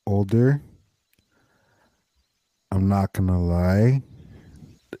grown older, I'm not gonna lie.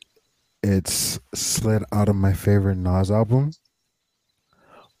 It's slid out of my favorite Nas album,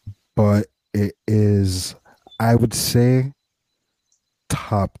 but it is, I would say,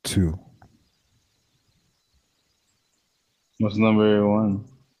 top two. What's number one?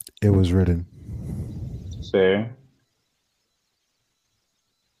 It was written. Fair,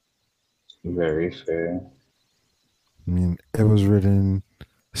 very fair. I mean, it was written.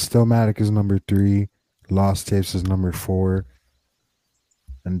 Stillmatic is number three. Lost Tapes is number four.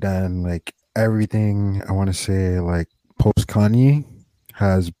 And then, like, everything I want to say, like, post Kanye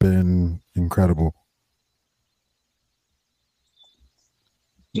has been incredible.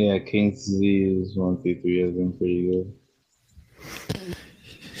 Yeah, King's Disease 1 through 3 has been pretty good.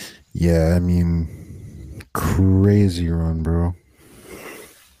 Yeah, I mean, crazy run, bro.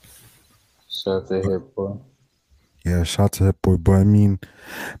 Shout out to Hip Boy. Yeah, shout to Hit Boy. But I mean,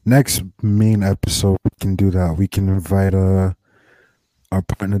 next main episode, we can do that. We can invite our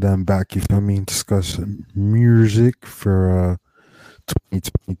partner them back, you feel me? Discuss music for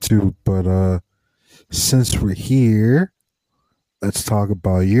 2022. But since we're here, let's talk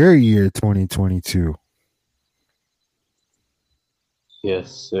about your year 2022.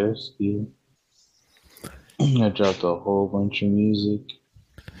 Yes, sir, Steve. I dropped a whole bunch of music.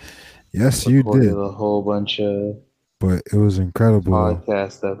 Yes, you Recorded did. a whole bunch of But it was incredible.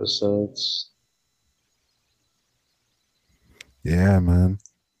 podcast episodes. Yeah, man.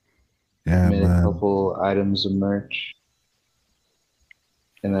 Yeah, Made a man. couple items of merch.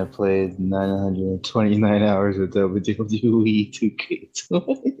 And I played 929 hours of WWE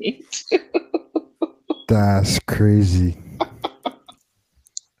 2K22. That's crazy.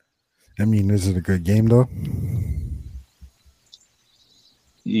 I mean, is it a good game though?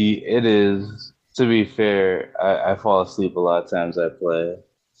 It is. To be fair, I fall asleep a lot of times I play.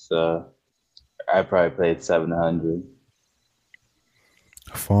 So I probably played 700.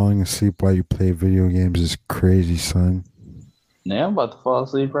 Falling asleep while you play video games is crazy, son. Yeah, I'm about to fall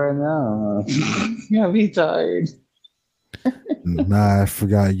asleep right now. Yeah, be tired. Nah, I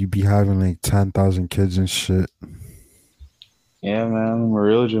forgot you be having like 10,000 kids and shit. Yeah, man, I'm a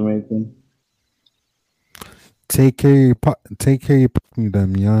real Jamaican. Take care of your take care of your partner,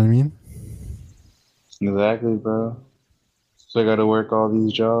 them. You know what I mean? Exactly, bro. So I gotta work all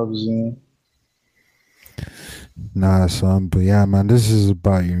these jobs, Nah, son. But yeah, man, this is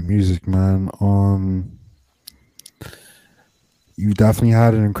about your music, man. You definitely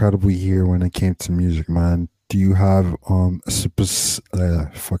had an incredible year when it came to music, man. Do you have fuck,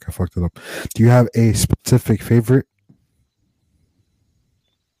 I fucked it up. Do you have a specific favorite?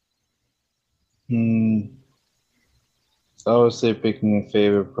 I would say picking a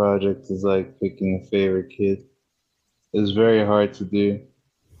favorite project is like picking a favorite kid. It's very hard to do.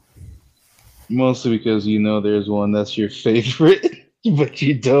 Mostly because you know there's one that's your favorite, but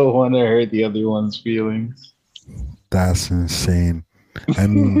you don't want to hurt the other one's feelings. That's insane. I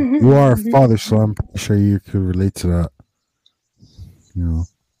mean, you are a father, so I'm pretty sure you could relate to that. You know.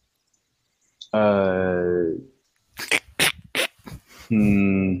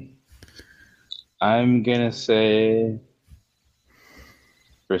 I'm gonna say,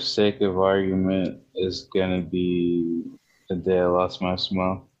 for sake of argument, is gonna be the day I lost my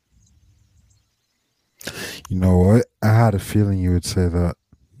smile. You know what? I had a feeling you would say that.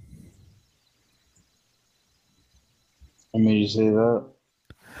 What made you say that?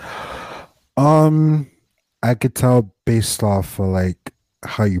 I could tell based off of like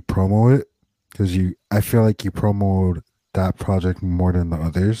how you promo it, because I feel like you promoted that project more than the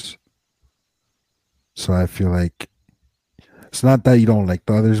others. So I feel like it's not that you don't like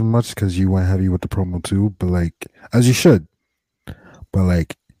the others much because you went heavy with the promo too, but like as you should. But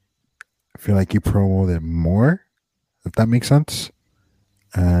like I feel like you promoted it more, if that makes sense.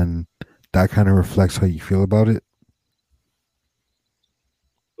 And that kind of reflects how you feel about it.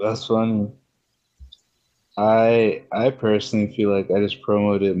 That's funny. I personally feel like I just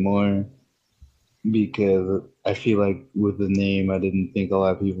promoted it more because I feel like with the name, I didn't think a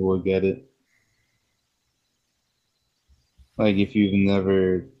lot of people would get it. Like if you've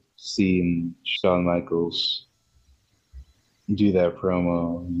never seen Shawn Michaels, do that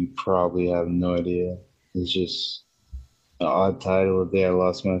promo, you probably have no idea. It's just an odd title. The day I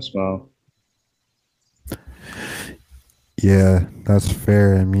lost my smile. Yeah, that's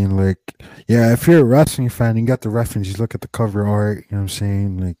fair. I mean, like, yeah, if you're a wrestling fan, you got the reference. You look at the cover art. You know what I'm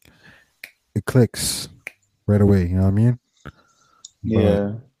saying? Like, it clicks right away. You know what I mean? But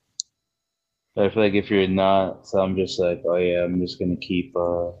Yeah. I feel like if you're not, so I'm just like, oh yeah, I'm just gonna keep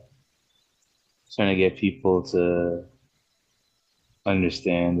trying to get people to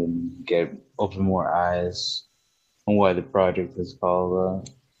understand and get open more eyes on why the project is called.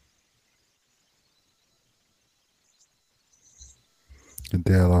 the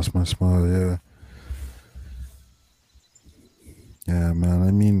day I lost my smile, yeah, yeah, man.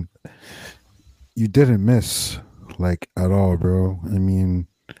 I mean, you didn't miss like at all, bro. I mean,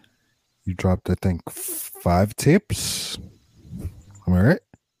 you dropped, I think, 5 tapes. Am I right?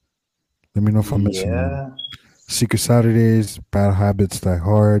 Let me know if I'm missing one. Yeah. Secret Saturdays, Bad Habits Die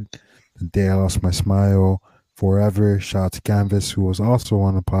Hard, The Day I Lost My Smile, Forever, Shout out to Canvas, who was also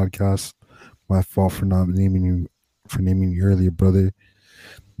on the podcast. My fault for not naming you earlier, brother.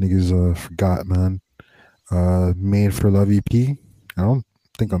 Niggas forgot, man. Made for Love EP. I don't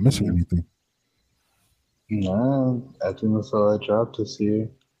think I'm missing anything. No, I think that's all I dropped this year.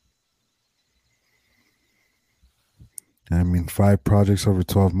 I mean, 5 projects over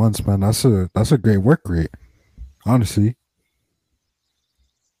 12 months, man. That's a great work rate, honestly.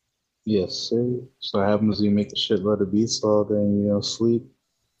 Yes, sir. So what happens when you make a shitload of beats all day and you don't sleep?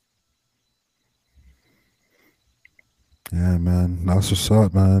 Yeah, man. That's what's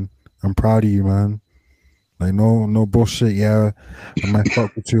up, man. I'm proud of you, man. Like, no bullshit. Yeah, I might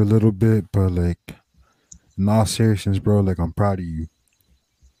fuck with you a little bit, but like, in all seriousness, bro, like, I'm proud of you.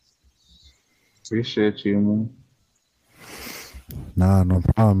 Appreciate you, man. Nah, no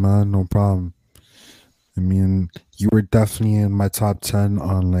problem, man. No problem. I mean, you were definitely in my top 10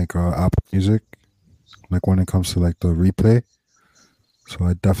 on like Apple Music, like when it comes to like the replay. So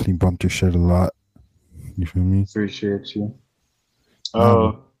I definitely bumped your shit a lot. You feel me? Appreciate you. Nah,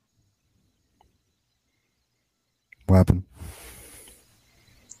 man. Oh, What happened?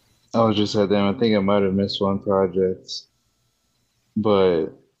 I was just like, damn, I think I might have missed one project, but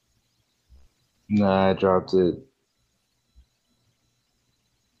nah, I dropped it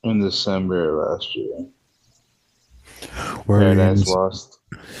in December last year. Where are you in Paradise this? Lost.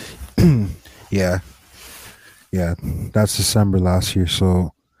 Yeah, yeah. That's December last year.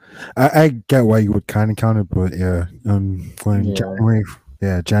 So I get why you would kind of count it, but yeah, going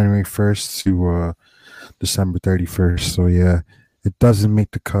Yeah. January 1st to December 31st. So yeah, it doesn't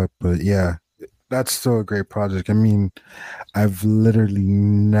make the cut, but yeah, that's still a great project. I mean, I've literally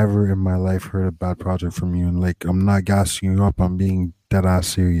never in my life heard a bad project from you, and like, I'm not gassing you up. I'm being dead ass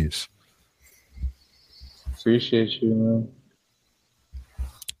serious. Appreciate you, man.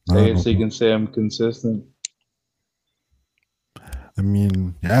 I Nah, guess you can say I'm consistent. I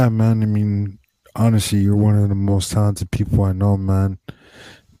mean, yeah, man. I mean, honestly, you're one of the most talented people I know, man.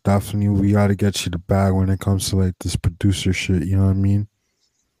 Definitely, we got to get you the bag when it comes to like this producer shit. You know what I mean?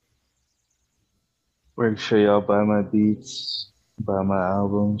 Make sure y'all buy my beats, buy my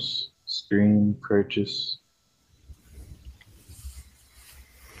albums, stream, purchase,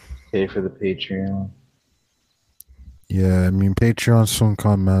 pay for the Patreon. Yeah, I mean, Patreon soon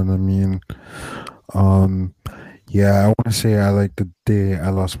come, man. I mean, um, yeah, I want to say I like The Day I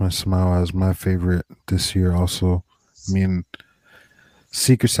Lost My Smile as my favorite this year. Also, I mean,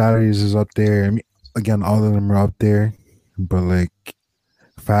 Secret Saturdays is up there. I mean, again, all of them are up there, but like,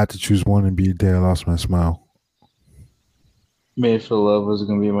 if I had to choose one, it'd be The Day I Lost My Smile. Made for Love was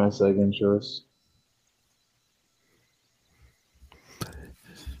gonna be my second choice.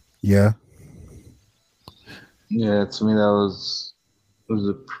 Yeah, Yeah, to me that was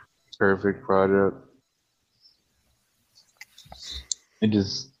a perfect project. It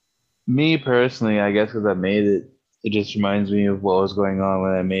just me personally, I guess, because I made it, it just reminds me of what was going on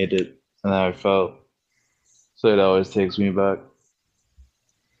when I made it and how I felt. So it always takes me back.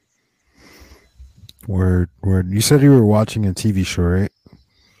 word, word. You said you were watching a TV show, right?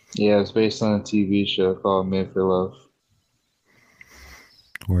 Yeah, it's based on a TV show called Made for Love.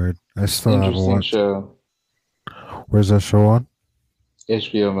 Word. I still haven't Interesting watched. show. Where's that show on?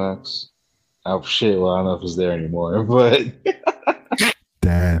 HBO Max. Oh shit! Well, I don't know if it's there anymore, but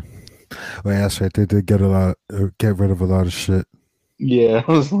Damn. Well, yeah, that's right. They did get rid of a lot of shit. yeah,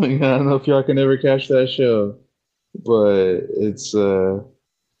 I was like, I don't know if y'all can ever catch that show, but it's a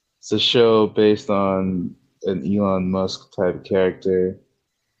show based on an Elon Musk type character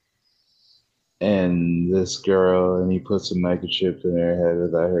and this girl, and he puts a microchip in her head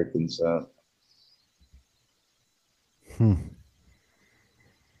without her consent. Hmm.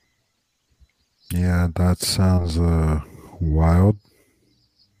 Yeah, that sounds wild.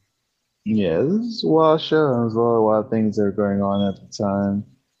 Yeah, this is a wild show. There's a lot of wild things that are going on at the time.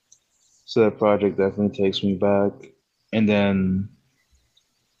 So that project definitely takes me back. And then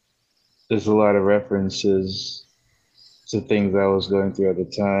there's a lot of references to things I was going through at the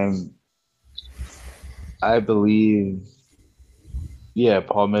time. I believe, yeah,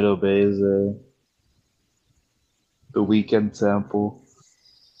 Palmetto Bay is the Weekend sample.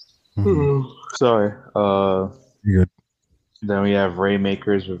 Mhm. Sorry. You good? Then we have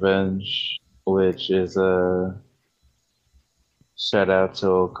Rainmaker's Revenge, which is a shout out to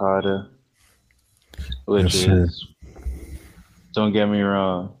Okada, which Yes, sir. is, don't get me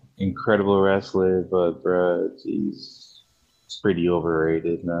wrong, incredible wrestler, but bruh, he's pretty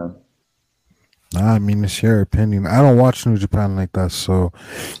overrated now. Nah, I mean, it's your opinion. I don't watch New Japan like that, so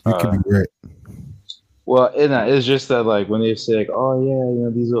you could be right. Well, it's just that like when they say like, oh yeah,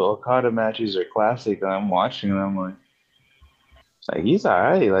 these Okada matches are classic, and I'm watching them, I'm like he's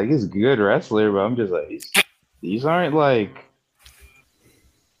alright, like he's a good wrestler, but I'm just like these aren't like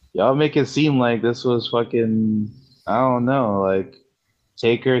y'all make it seem like this was fucking I don't know, like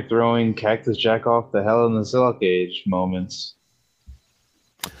Taker throwing Cactus Jack off the Hell in the Cell cage moments.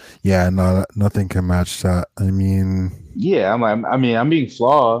 Yeah, no, nothing can match that. I mean, Yeah, I'm being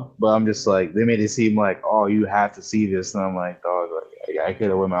flawed, but I'm just like they made it seem like, oh, you have to see this, and I'm like, dog, like, I could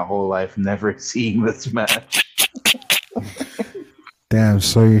have went my whole life never seeing this match. damn.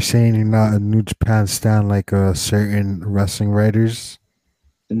 So you're saying you're not a New Japan stan like certain wrestling writers?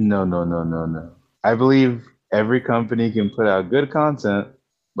 No. I believe every company can put out good content,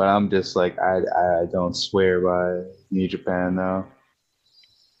 but I'm just like I don't swear by New Japan now.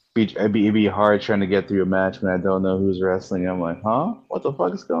 It'd be hard trying to get through a match when I don't know who's wrestling. I'm like, huh? What the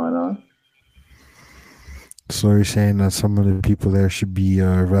fuck is going on? So you're saying that some of the people there should be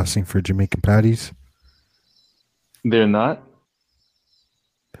wrestling for Jamaican patties? They're not.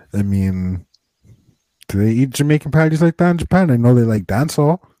 I mean, do they eat Jamaican patties like that in Japan? I know they like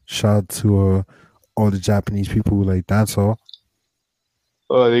dancehall. Shout out to all the Japanese people who like dancehall.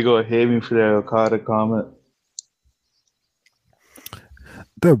 Oh, they gonna hate me for that Okada comment.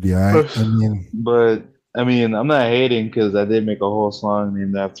 They'll be alright. I mean, But I mean, I'm not hating because I did make a whole song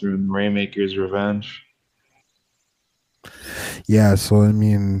named after him, Rainmaker's Revenge. yeah. So I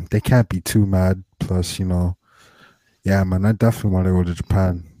mean, they can't be too mad. Plus, yeah, man, I definitely want to go to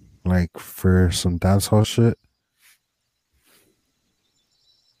Japan, like for some dancehall shit.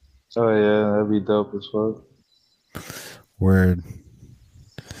 Oh yeah, that'd be dope as fuck. Word.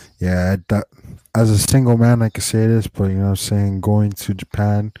 Yeah, as a single man, I can say this, but you know what I'm saying, going to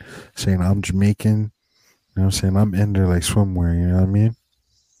Japan, saying I'm Jamaican, you know what I'm saying, I'm in there like swimwear, you know what I mean?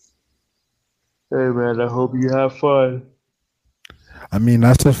 Hey man, I hope you have fun. I mean,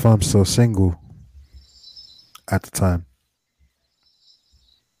 that's if I'm still single at the time.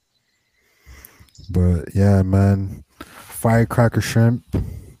 But yeah, man, firecracker shrimp,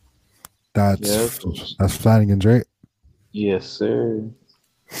 Yes. that's Flanagan's, right? Yes, sir.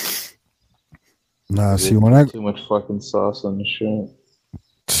 Nah, They see, when I put too much fucking sauce on the shrimp.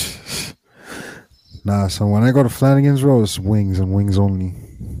 so when I go to Flanagan's Row, it's wings and wings only.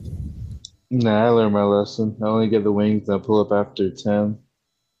 Nah, I learned my lesson. I only get the wings, and I pull up after 10 and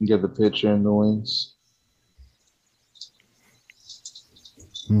get the pitcher and the wings.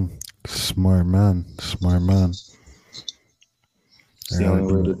 Smart man. It's the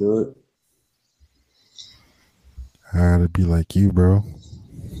only way to do it. I gotta be like you, bro.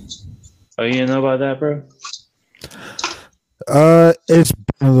 Oh, you didn't know about that, bro? It's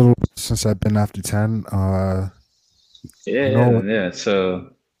been a little bit since I've been after 10. Yeah.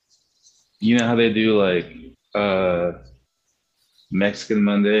 So you know how they do like Mexican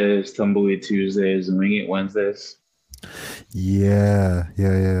Mondays, Tumbleweed Tuesdays, and Wing It Wednesdays?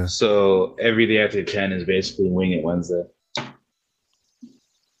 Yeah. So every day after 10 is basically Wing It Wednesday.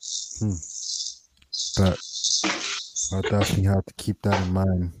 But I'll definitely have to keep that in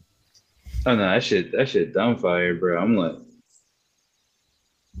mind. Oh no, that shit dumbfire, bro. I'm like,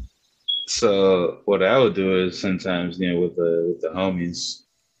 so what I would do is sometimes, with the homies,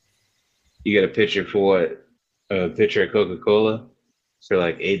 you get a pitcher for what? A pitcher of Coca-Cola for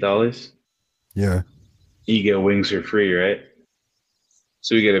like $8. Yeah. You get wings for free, right?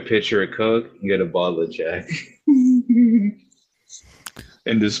 So we get a pitcher of Coke and get a bottle of Jack. And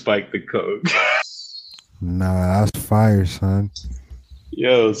just spike the Coke. Nah, that's fire, son.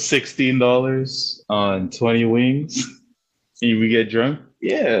 Yo, $16 on 20 wings. And we get drunk?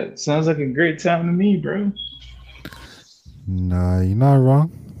 Yeah, sounds like a great time to me, bro. Nah, you're not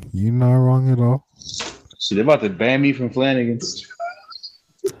wrong. You're not wrong at all. So they're about to ban me from Flanagan's.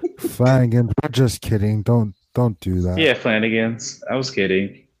 Flanagan, we're just kidding. Don't do that. Yeah, Flanagan's. I was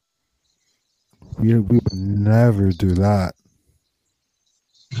kidding. We would never do that.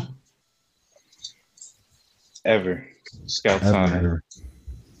 Ever. Scout Sonic. Ever.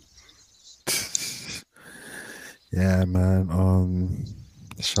 Yeah, man.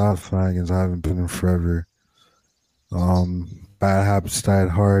 Shout out Flanagan's. I haven't been in forever. Bad Habits Died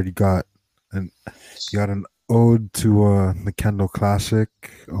Hard. You got an ode to the Kendall Classic.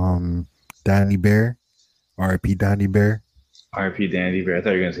 Danny Bear. R.I.P. Danny Bear. R.I.P. Danny Bear. I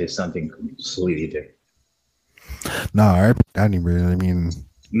thought you were gonna say something completely different. No, R.I.P. Danny Bear. I mean,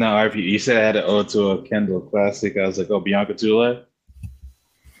 no, R.I.P. You said I had an ode to a Kendall Classic. I was like, oh, Bianca Tula.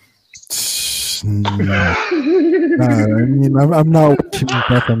 no. I mean, I'm not wishing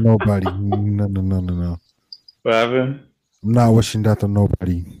death on nobody. No. What happened? I'm not wishing death on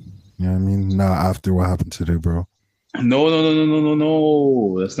nobody. You know what I mean? Not after what happened today, bro.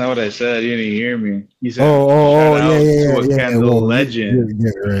 No. That's not what I said. You didn't hear me. You said, yeah. Kendall legend.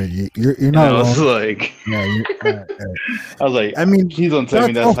 Yeah, right. You're and not I was wrong. like, Yeah, I was like, I mean, please don't tell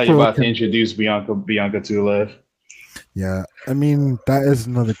me that's how you're about to Kendall. introduce Bianca Tula. Yeah, I mean, that is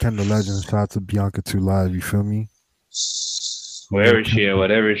another Kendall legend. Shout out to Bianca 2 Live. You feel me? Wherever she at,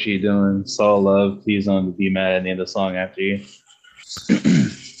 whatever she doing, Saul Love, please don't be mad at the end of the song after you.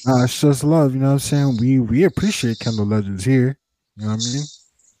 It's just love. You know what I'm saying? We appreciate Kendall legends here. You know what I mean?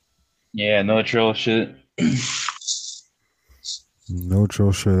 Yeah, no troll shit. No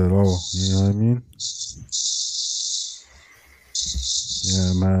troll shit at all. You know what I mean?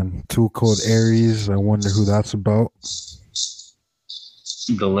 Yeah, man. Too Cold Aries. I wonder who that's about.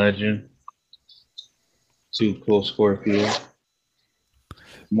 The legend. Too Cold Scorpio.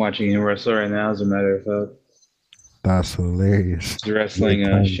 I'm watching him wrestle right now, as a matter of fact. That's hilarious. He's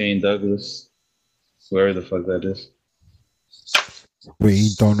wrestling Shane Douglas. Whoever the fuck that is. Wait, you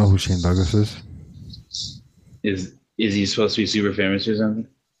don't know who Shane Douglas is? Is he supposed to be super famous or something?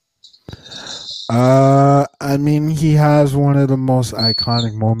 I mean, he has one of the most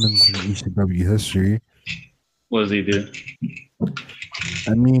iconic moments in ECW history. What does he do?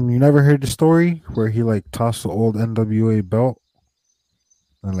 I mean, you never heard the story where he like tossed the old NWA belt?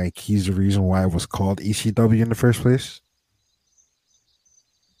 And like he's the reason why it was called ECW in the first place?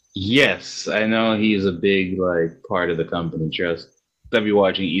 Yes, I know he's a big like part of the company. Trust. I'd be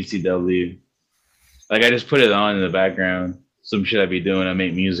watching ECW. Like I just put it on in the background. Some shit I be doing. I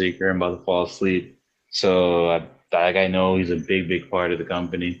make music or I'm about to fall asleep. So I know he's a big part of the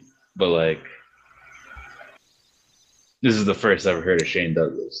company. But like, this is the first I ever heard of Shane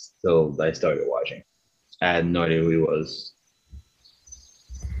Douglas till I started watching. I had no idea who he was.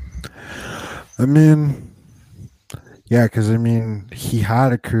 I mean, yeah, because I mean, he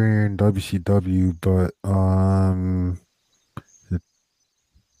had a career in WCW, but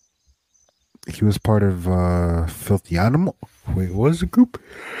he was part of Filthy Animal. Wait, what was the group?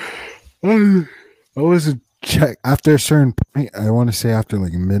 I wasn't check after a certain point. I want to say after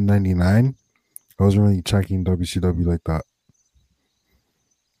like mid '99, I wasn't really checking WCW like that.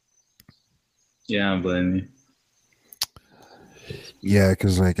 Yeah, I'm blaming you. Yeah,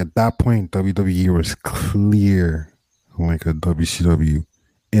 because like at that point, WWE was clear like a WCW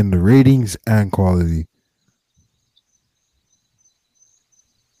in the ratings and quality.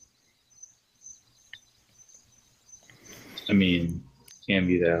 I mean, can't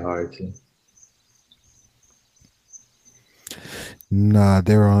be that hard to. Nah,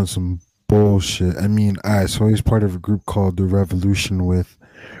 they were on some bullshit. I mean, alright, so he's part of a group called The Revolution with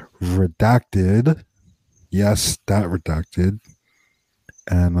Redacted. Yes, that Redacted.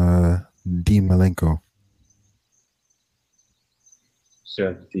 And Dean Malenko. Shout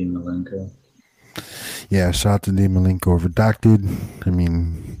out to Dean Malenko. Yeah, shout out to Dean Malenko. Redacted. I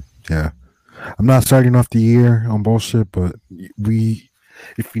mean, yeah. I'm not starting off the year on bullshit, but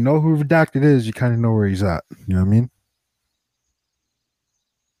if you know who Redacted is, you kind of know where he's at. You know what I mean?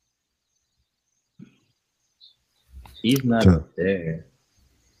 He's not up there.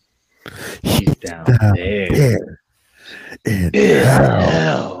 He's down there. In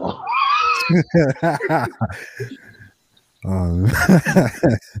hell. Yeah.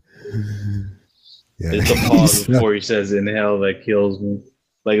 It's a pause before he says in hell that kills me.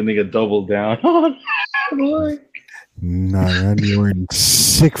 Like a nigga double down. Nah, Randy Orton's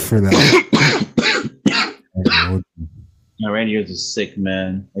sick for that. Randy Orton's a sick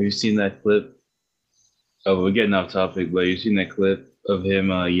man. Have you seen that clip? Oh, we're getting off topic, but you seen that clip of him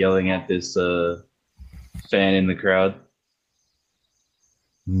yelling at this fan in the crowd?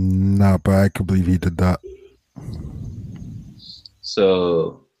 Nah, but I could believe he did that.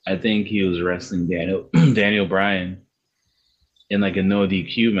 So I think he was wrestling Daniel Bryan, in like a no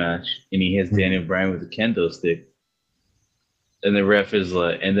DQ match, and he hits Daniel Bryan with a kendo stick. And the ref is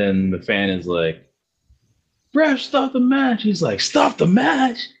like, and then the fan is like, "Ref, stop the match." He's like, "Stop the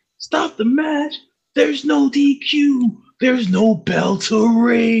match! Stop the match! There's no DQ! There's no bell to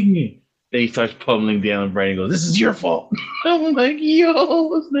ring!" Then he starts pummeling Daniel Bryan and goes, "This is your fault." I'm like,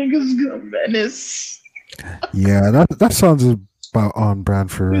 yo, this nigga's gonna menace. Yeah, that sounds about on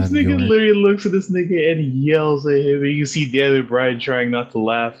brand for This Randy nigga Orton. literally looks at this nigga and yells at him. And you can see Daniel Bryan trying not to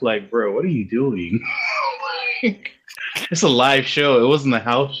laugh, like, bro, what are you doing? Like, it's a live show. It wasn't a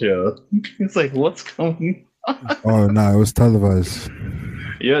house show. It's like, what's going on? Oh no, it was televised.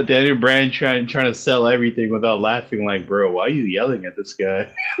 Yeah, Daniel Bryan trying to sell everything without laughing. Like, bro, why are you yelling at this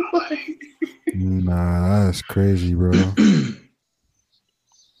guy? Like, Nah, that's crazy, bro.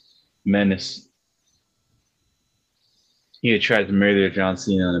 menace. He had tried to murder John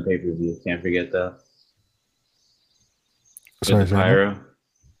Cena on a pay-per-view. Can't forget that. Sorry, With the sorry. pyro.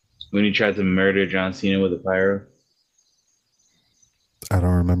 When he tried to murder John Cena with a pyro. I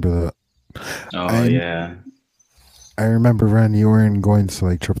don't remember that. Oh, yeah. I remember Randy Orton going to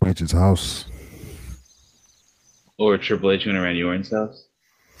like Triple H's house. Or Triple H went to Randy Orton's house.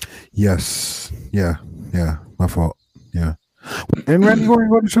 Yes. Yeah. My fault. Yeah. Didn't Randy Orton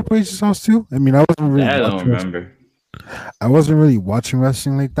go to Triple H's house too? I mean, I wasn't really. I don't watching wrestling. remember. I wasn't really watching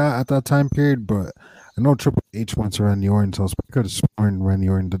wrestling like that at that time period, but I know Triple H went to Randy Orton's house. But I could have sworn Randy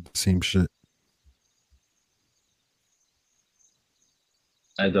Orton did the same shit.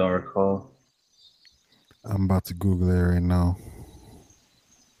 I don't recall. I'm about to Google it right now.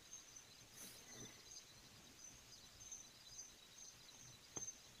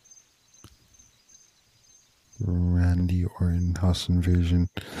 Randy Orton House Invasion.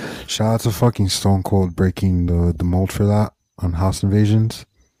 Shout out to fucking Stone Cold breaking the mold for that on House Invasions.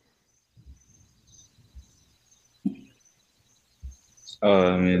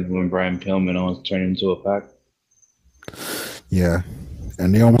 I mean, when Brian Pillman almost turned into a pack. Yeah.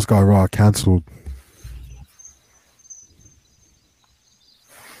 And they almost got Raw canceled.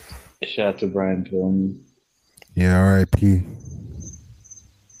 Shout out to Brian Pillman. Yeah, R.I.P.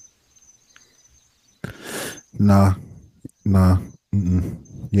 Nah. Mm-mm.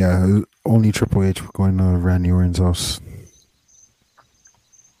 Yeah, only Triple H going to Randy Orton's house.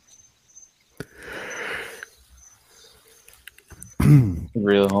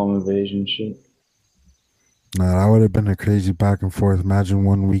 Real home invasion shit. Nah, that would have been a crazy back and forth. Imagine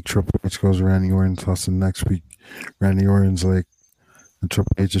 1 week Triple H goes to Randy Orton's house, and next week Randy Orton's like in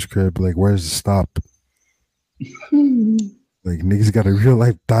Triple H's crib, like, where's the stop? Like, niggas got a real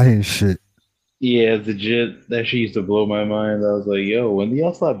life dying shit. Yeah, legit. That shit used to blow my mind. I was like, yo, when do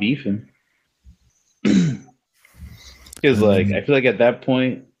y'all stop beefing? Because, like, I feel like at that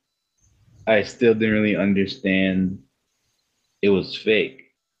point, I still didn't really understand it was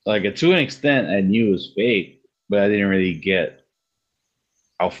fake. Like, to an extent, I knew it was fake, but I didn't really get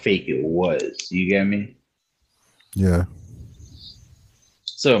how fake it was. You get me? Yeah.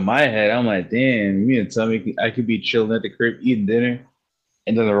 So in my head, I'm like, damn, you mean to tell me I could be chilling at the crib eating dinner,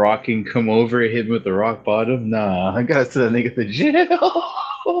 and then the Rock can come over and hit me with the rock bottom? Nah, I gotta send that nigga to jail.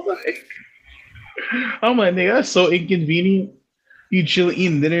 Like, I'm like, nigga, that's so inconvenient. You chill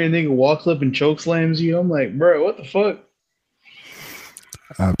eating dinner and nigga walks up and choke slams you. I'm like, bro, what the fuck?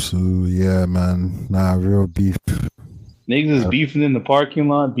 Absolutely, yeah, man. Nah, real beef. Niggas is beefing in the parking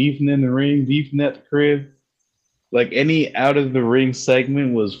lot, beefing in the ring, beefing at the crib. Like, any out of the ring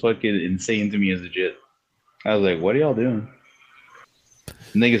segment was fucking insane to me as a legit. I was like, what are y'all doing?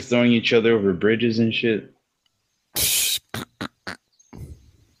 Niggas throwing each other over bridges and shit.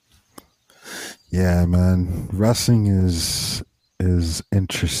 Yeah, man. Wrestling is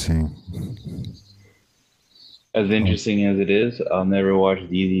interesting. As interesting as it is, I'll never watch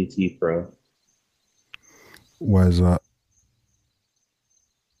DDT Pro. Why is that?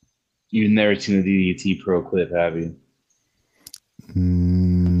 You've never seen a DDT Pro clip, have you?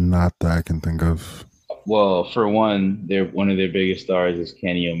 Not that I can think of. Well, for one, one of their biggest stars is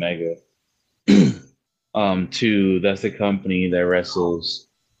Kenny Omega. Two, that's the company that wrestles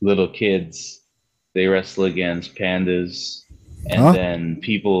little kids. They wrestle against pandas, and then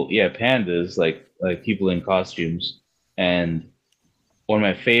people, pandas, like people in costumes. And one of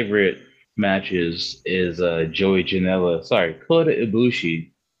my favorite matches is Kota Ibushi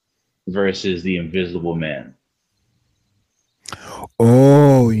versus the Invisible Man.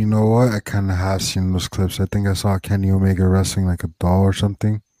 Oh, you know what? I kind of have seen those clips. I think I saw Kenny Omega wrestling like a doll or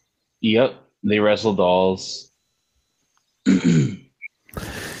something. Yep, they wrestle dolls.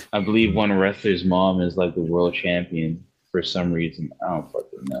 I believe one wrestler's mom is like the world champion for some reason. I don't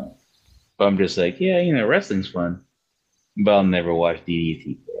fucking know. But I'm just like, yeah, wrestling's fun. But I'll never watch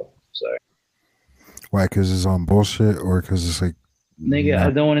DDT, bro. Sorry. Why? Because it's on bullshit, or because it's like Nigga, I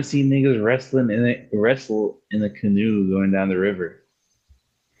don't want to see niggas wrestle in a canoe going down the river.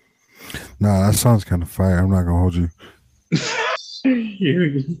 Nah, that sounds kind of fire. I'm not gonna hold you.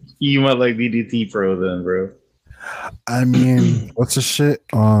 You might like DDT Pro then, bro. I mean, what's the shit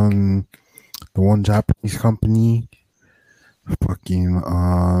on the one Japanese company? Fucking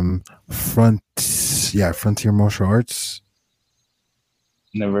Frontier Martial Arts.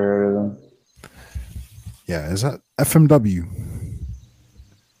 Never heard of them. Yeah, is that FMW?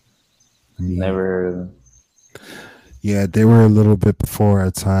 I mean, Never heard of them. yeah, they were a little bit before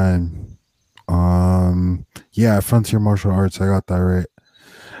our time. Yeah, Frontier Martial Arts. I got that right.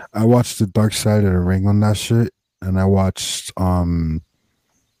 I watched the Dark Side of the Ring on that shit, and I watched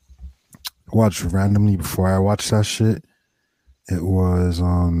randomly before I watched that shit. It was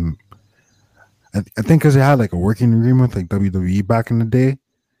I think because it had like a working agreement with like WWE back in the day.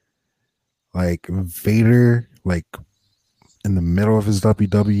 Like Vader, like in the middle of his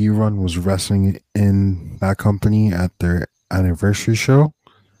WWE run, was wrestling in that company at their anniversary show.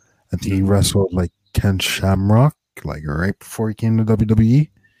 I think he wrestled like Ken Shamrock, like right before he came to WWE.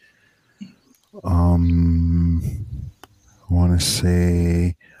 I want to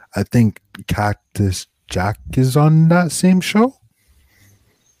say, I think Cactus Jack is on that same show.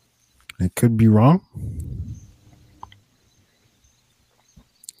 It could be wrong.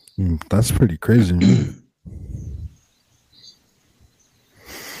 That's pretty crazy.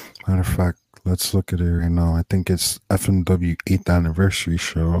 Matter of fact, let's look at it right now. I think it's FMW 8th anniversary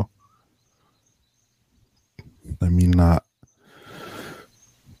show. Let me not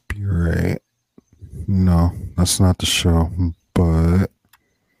be right. No, that's not the show. But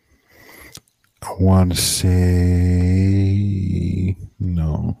I want to say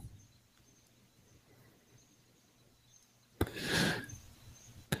no.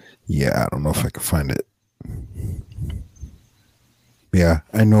 Yeah, I don't know if I can find it. Yeah,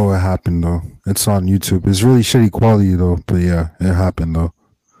 I know what happened though. It's on YouTube. It's really shitty quality though, but yeah, it happened though.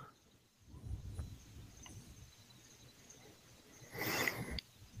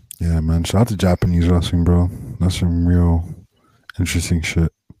 Yeah, man. Shout out to Japanese wrestling, bro. That's some real interesting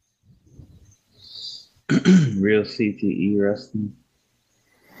shit. Real CTE wrestling.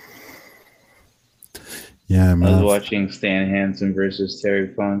 Yeah, man. I was watching Stan Hansen versus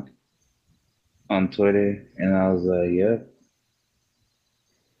Terry Funk on Twitter, and I was like, yep.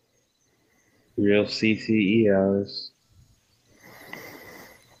 Real CTE hours.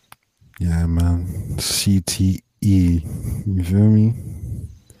 Yeah, man. CTE. You feel me?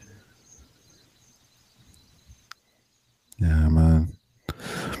 Yeah, man.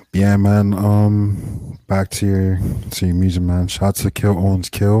 Yeah, man. Back to your music, man. Shots to Kill Owens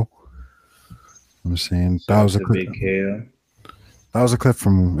Kill. I'm saying that was a clip. Big KO. That was a clip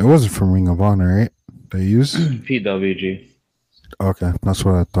from. It wasn't from Ring of Honor, right? They used PWG. Okay, that's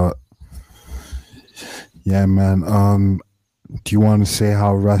what I thought. Yeah, man. Do you want to say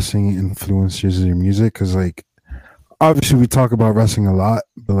how wrestling influences your music? Because, like, obviously we talk about wrestling a lot,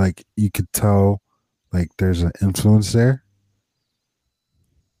 but like you could tell, like, there's an influence there.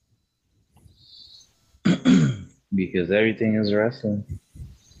 Because everything is wrestling.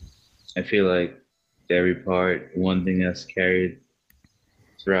 I feel like every part, one thing that's carried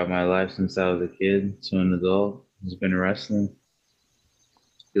throughout my life since I was a kid to an adult has been wrestling.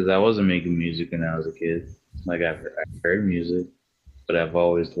 Because I wasn't making music when I was a kid. Like I heard music, but I've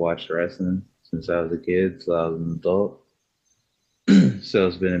always watched wrestling since I was a kid till I was an adult. So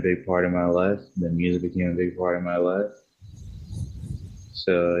it's been a big part of my life. Then music became a big part of my life.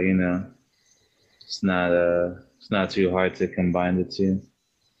 So, you know, it's not too hard to combine the two.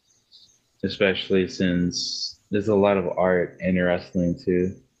 Especially since there's a lot of art in wrestling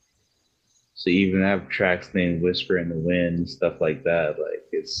too. So even have tracks named Whisper in the Wind and stuff like that. Like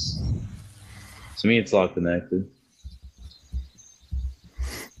it's, to me, it's all connected.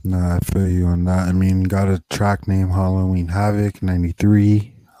 Nah, I feel you on that. I mean, got a track named Halloween Havoc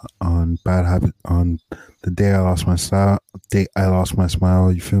 93 on Bad Habit on the day I lost my style. Day I lost my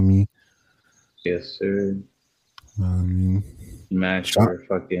smile. You feel me? Yes, sir. I mean, Match for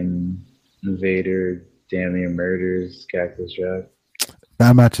fucking Vader, damn near murders Cactus Jack.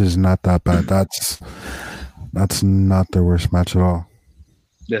 that match is not that bad. That's not the worst match at all.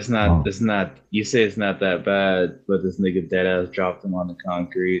 That's not. You say it's not that bad, but this nigga deadass dropped him on the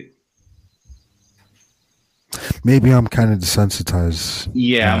concrete. Maybe I'm kind of desensitized.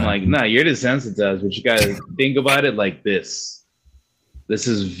 Yeah, I'm like, nah, you're desensitized, but you gotta think about it like this. This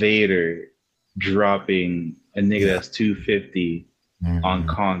is Vader dropping a nigga that's 250 on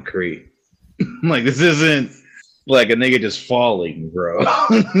concrete. Like this isn't Like a nigga just falling, bro. Yeah.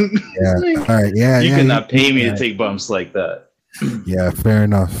 All right. Yeah. You Yeah. cannot pay me yeah. to take bumps like that. Yeah. Fair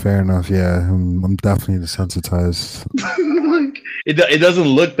enough. Fair enough. Yeah. I'm definitely desensitized. Like, it doesn't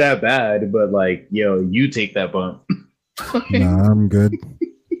look that bad, but like, yo, you take that bump. Nah, I'm good.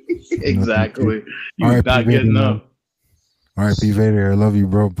 Exactly. You R.I.P. not Vader, getting man. up. R.I.P. Vader. I love you,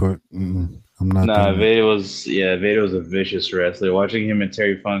 bro, but I'm not Nah, doing it. Vader was a vicious wrestler. Watching him and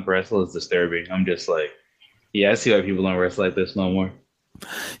Terry Funk wrestle is disturbing. I'm just like, yeah, I see why people don't wrestle like this no more.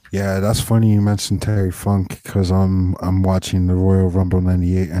 Yeah, that's funny you mentioned Terry Funk because I'm watching the Royal Rumble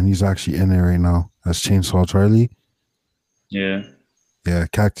 '98 and he's actually in there right now as Chainsaw Charlie. Yeah. Yeah,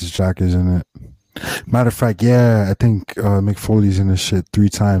 Cactus Jack is in it. Matter of fact, yeah, I think Mick Foley's in this shit 3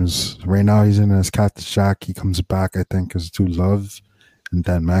 times. Right now he's in it as Cactus Jack. He comes back, I think, as Two Loves and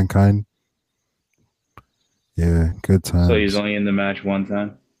then Mankind. Yeah, good times. So he's only in the match one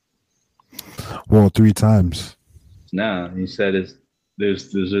time? Well, 3 times. Nah, he said there's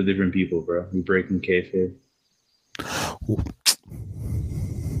different people, bro. You're breaking kayfabe.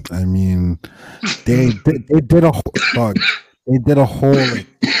 I mean, they did a whole dog. They did a whole like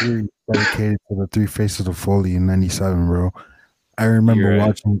series dedicated to the 3 faces of Foley in '97, bro. I remember You're right.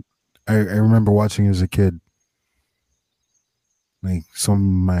 watching. I remember watching as a kid. Like some of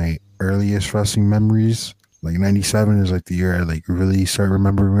my earliest wrestling memories, like '97 is like the year I like really start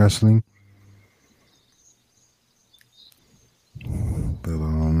remembering wrestling. But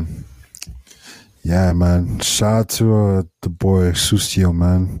yeah, man. Shout out to the boy Sucio,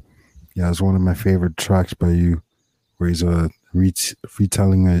 man. Yeah, it's one of my favorite tracks by you, where he's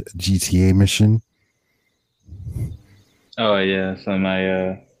retelling a GTA mission. Oh yeah, so one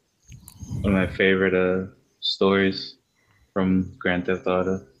of my favorite stories from Grand Theft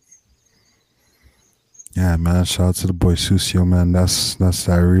Auto. Yeah, man. Shout out to the boy Sucio, man. That's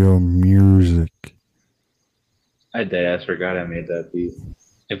that real music. I deadass forgot I made that beat.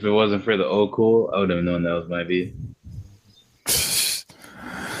 If it wasn't for the Oh Cool, I would have known that was my beat.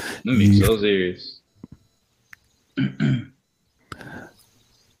 I'm being so serious.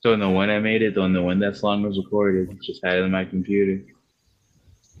 Don't know when I made it, don't know when that song was recorded. Just had it on my computer.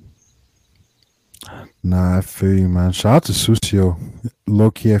 Nah, I feel you, man. Shout out to Sucio.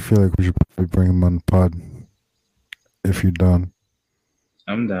 Low key, I feel like we should probably bring him on the pod if you're done.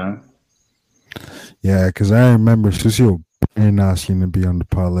 I'm down. Yeah, because I remember Sucio and asking to be on the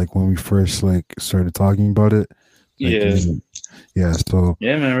pod, like when we first like started talking about it. Like, yeah. So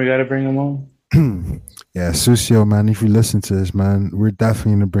yeah, man, we gotta bring him on. Yeah, Sucio, man. If you listen to this, man, we're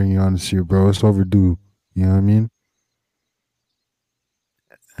definitely gonna bring you on this year, bro. It's overdue. You know what I mean?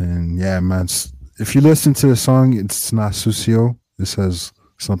 And yeah, man. If you listen to the song, it's not Sucio. It says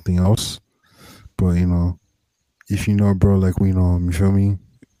something else. But you know, if you know, bro, like we know him, you feel me?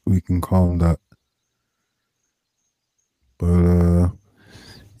 We can call him that. But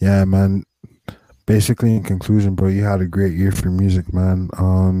yeah, man. Basically, in conclusion, bro, you had a great year for music, man.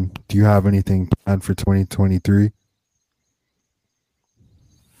 Do you have anything planned for 2023?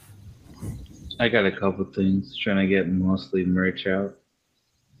 I got a couple things. Trying to get mostly merch out.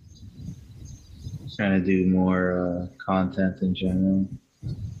 Trying to do more content in general.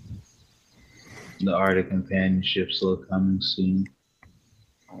 The Art of Companionship still coming soon.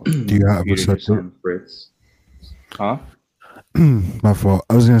 Do you have a set on Fritz? Huh? My fault.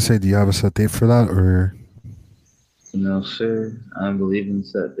 I was gonna say, do you have a set date for that, or? No, sir. I don't believe in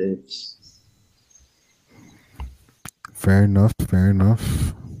set dates. Fair enough. Fair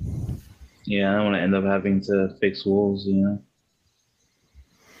enough. Yeah, I don't want to end up having to fix wolves, you know.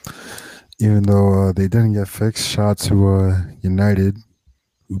 Even though they didn't get fixed, shout out to United,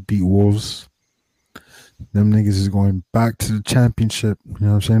 who beat Wolves. Them niggas is going back to the championship. You know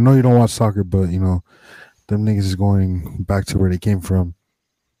what I'm saying? I know you don't watch soccer, but you know, them niggas is going back to where they came from.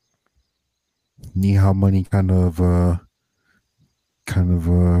 Nihao money kind of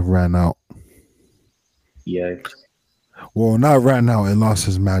ran out. Yikes. Well, not ran out. It lost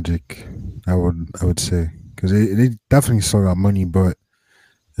its magic. I would say, because it definitely still got money, but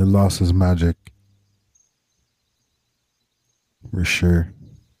it lost its magic for sure.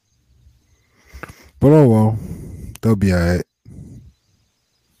 But oh well, they'll be alright.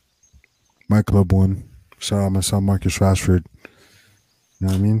 My club won. Shout out my son Marcus Rashford. You know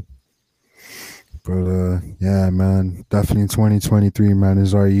what I mean? But yeah, man, definitely 2023, man,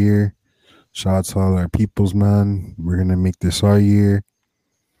 is our year. Shout out to all our peoples, man. We're gonna make this our year.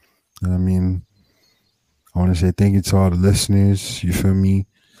 You know what I mean, I want to say thank you to all the listeners. You feel me?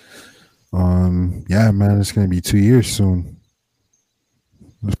 Yeah, man, it's gonna be 2 years soon.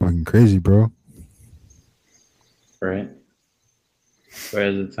 That's fucking crazy, bro. Right. Where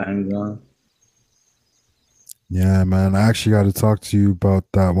has the time gone? Yeah, man. I actually got to talk to you about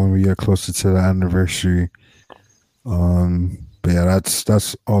that when we get closer to the anniversary. But yeah,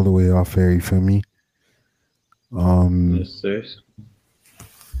 that's all the way off air. You feel me? Yes, Um, sir.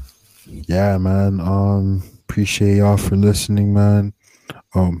 yeah, man. Appreciate y'all for listening, man.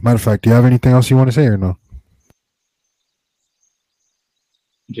 Matter of fact, do you have anything else you want to say or no?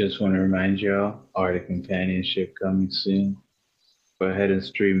 Just want to remind y'all, Art of Companionship coming soon. Go ahead and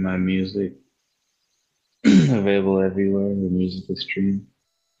stream my music. Available everywhere where music is streamed.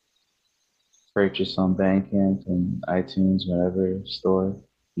 Purchase on Bandcamp and iTunes, whatever store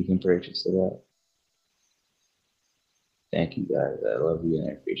you can purchase it at. Thank you guys. I love you and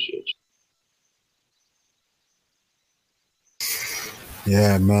I appreciate you.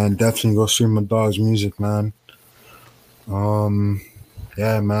 Yeah, man. Definitely go stream my dog's music, man.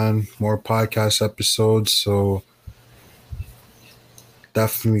 Yeah, man. More podcast episodes. So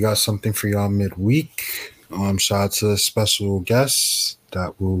definitely got something for y'all midweek. Shout out to special guests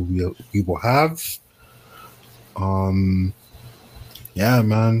that we will have. Yeah,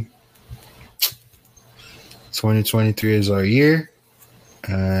 man. 2023 is our year,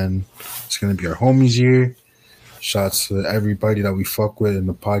 and it's gonna be our homies' year. Shouts to everybody that we fuck with in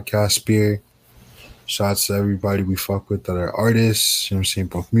the podcast sphere. Shouts to everybody we fuck with that are artists, you know what I'm saying,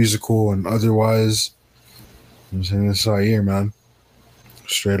 both musical and otherwise. You know what I'm saying? This is our year, man.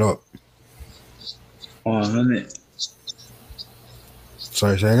 Straight up. 100.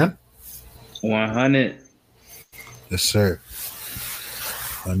 Sorry, say again? 100. Yes, sir.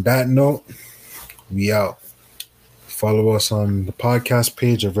 On that note, we out. Follow us on the podcast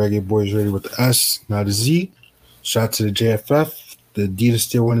page of Reggae Boys Ready with the S, not a Z. Shout out to the JFF. The Adidas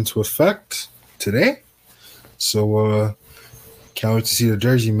still went into effect today. So can't wait to see the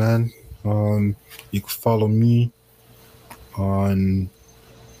jersey, man. You can follow me on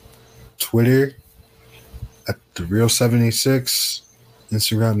Twitter at the Real 786,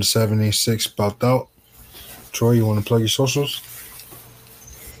 Instagram the 786 about out. Troy, you want to plug your socials?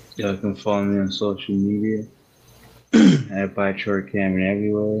 Y'all can follow me on social media at By Troy Cameron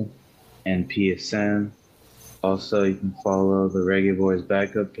everywhere and PSN. Also, you can follow the Reggae Boys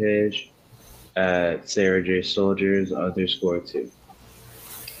backup page at Sarah J Soldiers _2.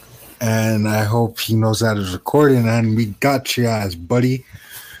 And I hope he knows that is recording. And we got your ass, buddy.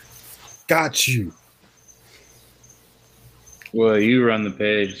 Got you. Well, you run the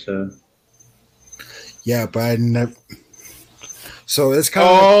page, so. Yeah, but I never. So it's kind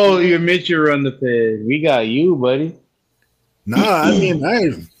of. You admit you run the page. We got you, buddy. Nah, I mean,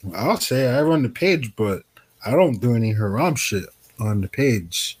 I'll say I run the page, but I don't do any haram shit on the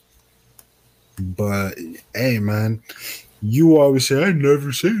page. But hey, man, you always say I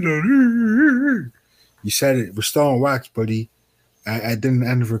never say that. You said it. We're still on wax, buddy. I didn't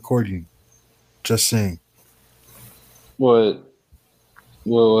end the recording. Just saying. What?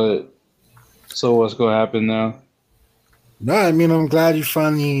 So what's gonna happen now? No, I mean, I'm glad you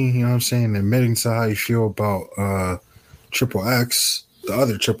finally, you know what I'm saying, admitting to how you feel about Triple X, the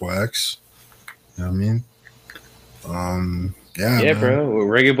other Triple X. You know what I mean? Yeah, man. Bro. We're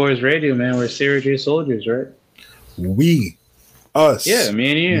Reggae Boys Radio, man. We're Sarah J Soldiers, right? We. Us. Yeah,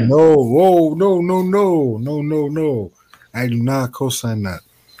 me and you. No, whoa, no. I do not co-sign that.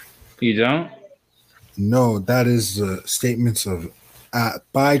 You don't? No, that is the statements of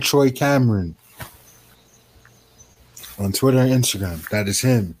by Troy Cameron on Twitter and Instagram. That is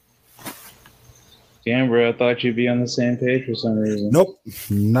him. Damn, bro, I thought you'd be on the same page for some reason. Nope,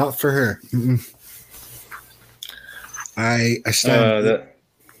 not for her. I stand.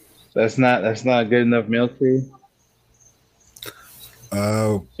 That's not good enough milk for you.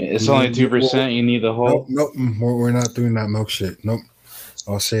 It's only 2%. You need the whole. Nope. We're not doing that milk shit. Nope.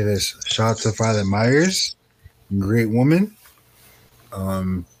 I'll say this. Shout out to Violet Myers, great woman.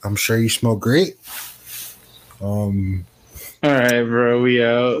 I'm sure you smell great. All right, bro. We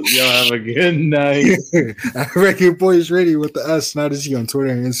out. Y'all have a good night. Reggae Boys Ready with the S, not a Z on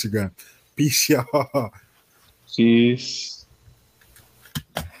Twitter and Instagram. Peace, y'all. Peace.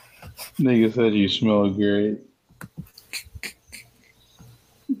 Nigga said you smell great.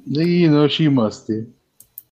 Nigga, you know she must do.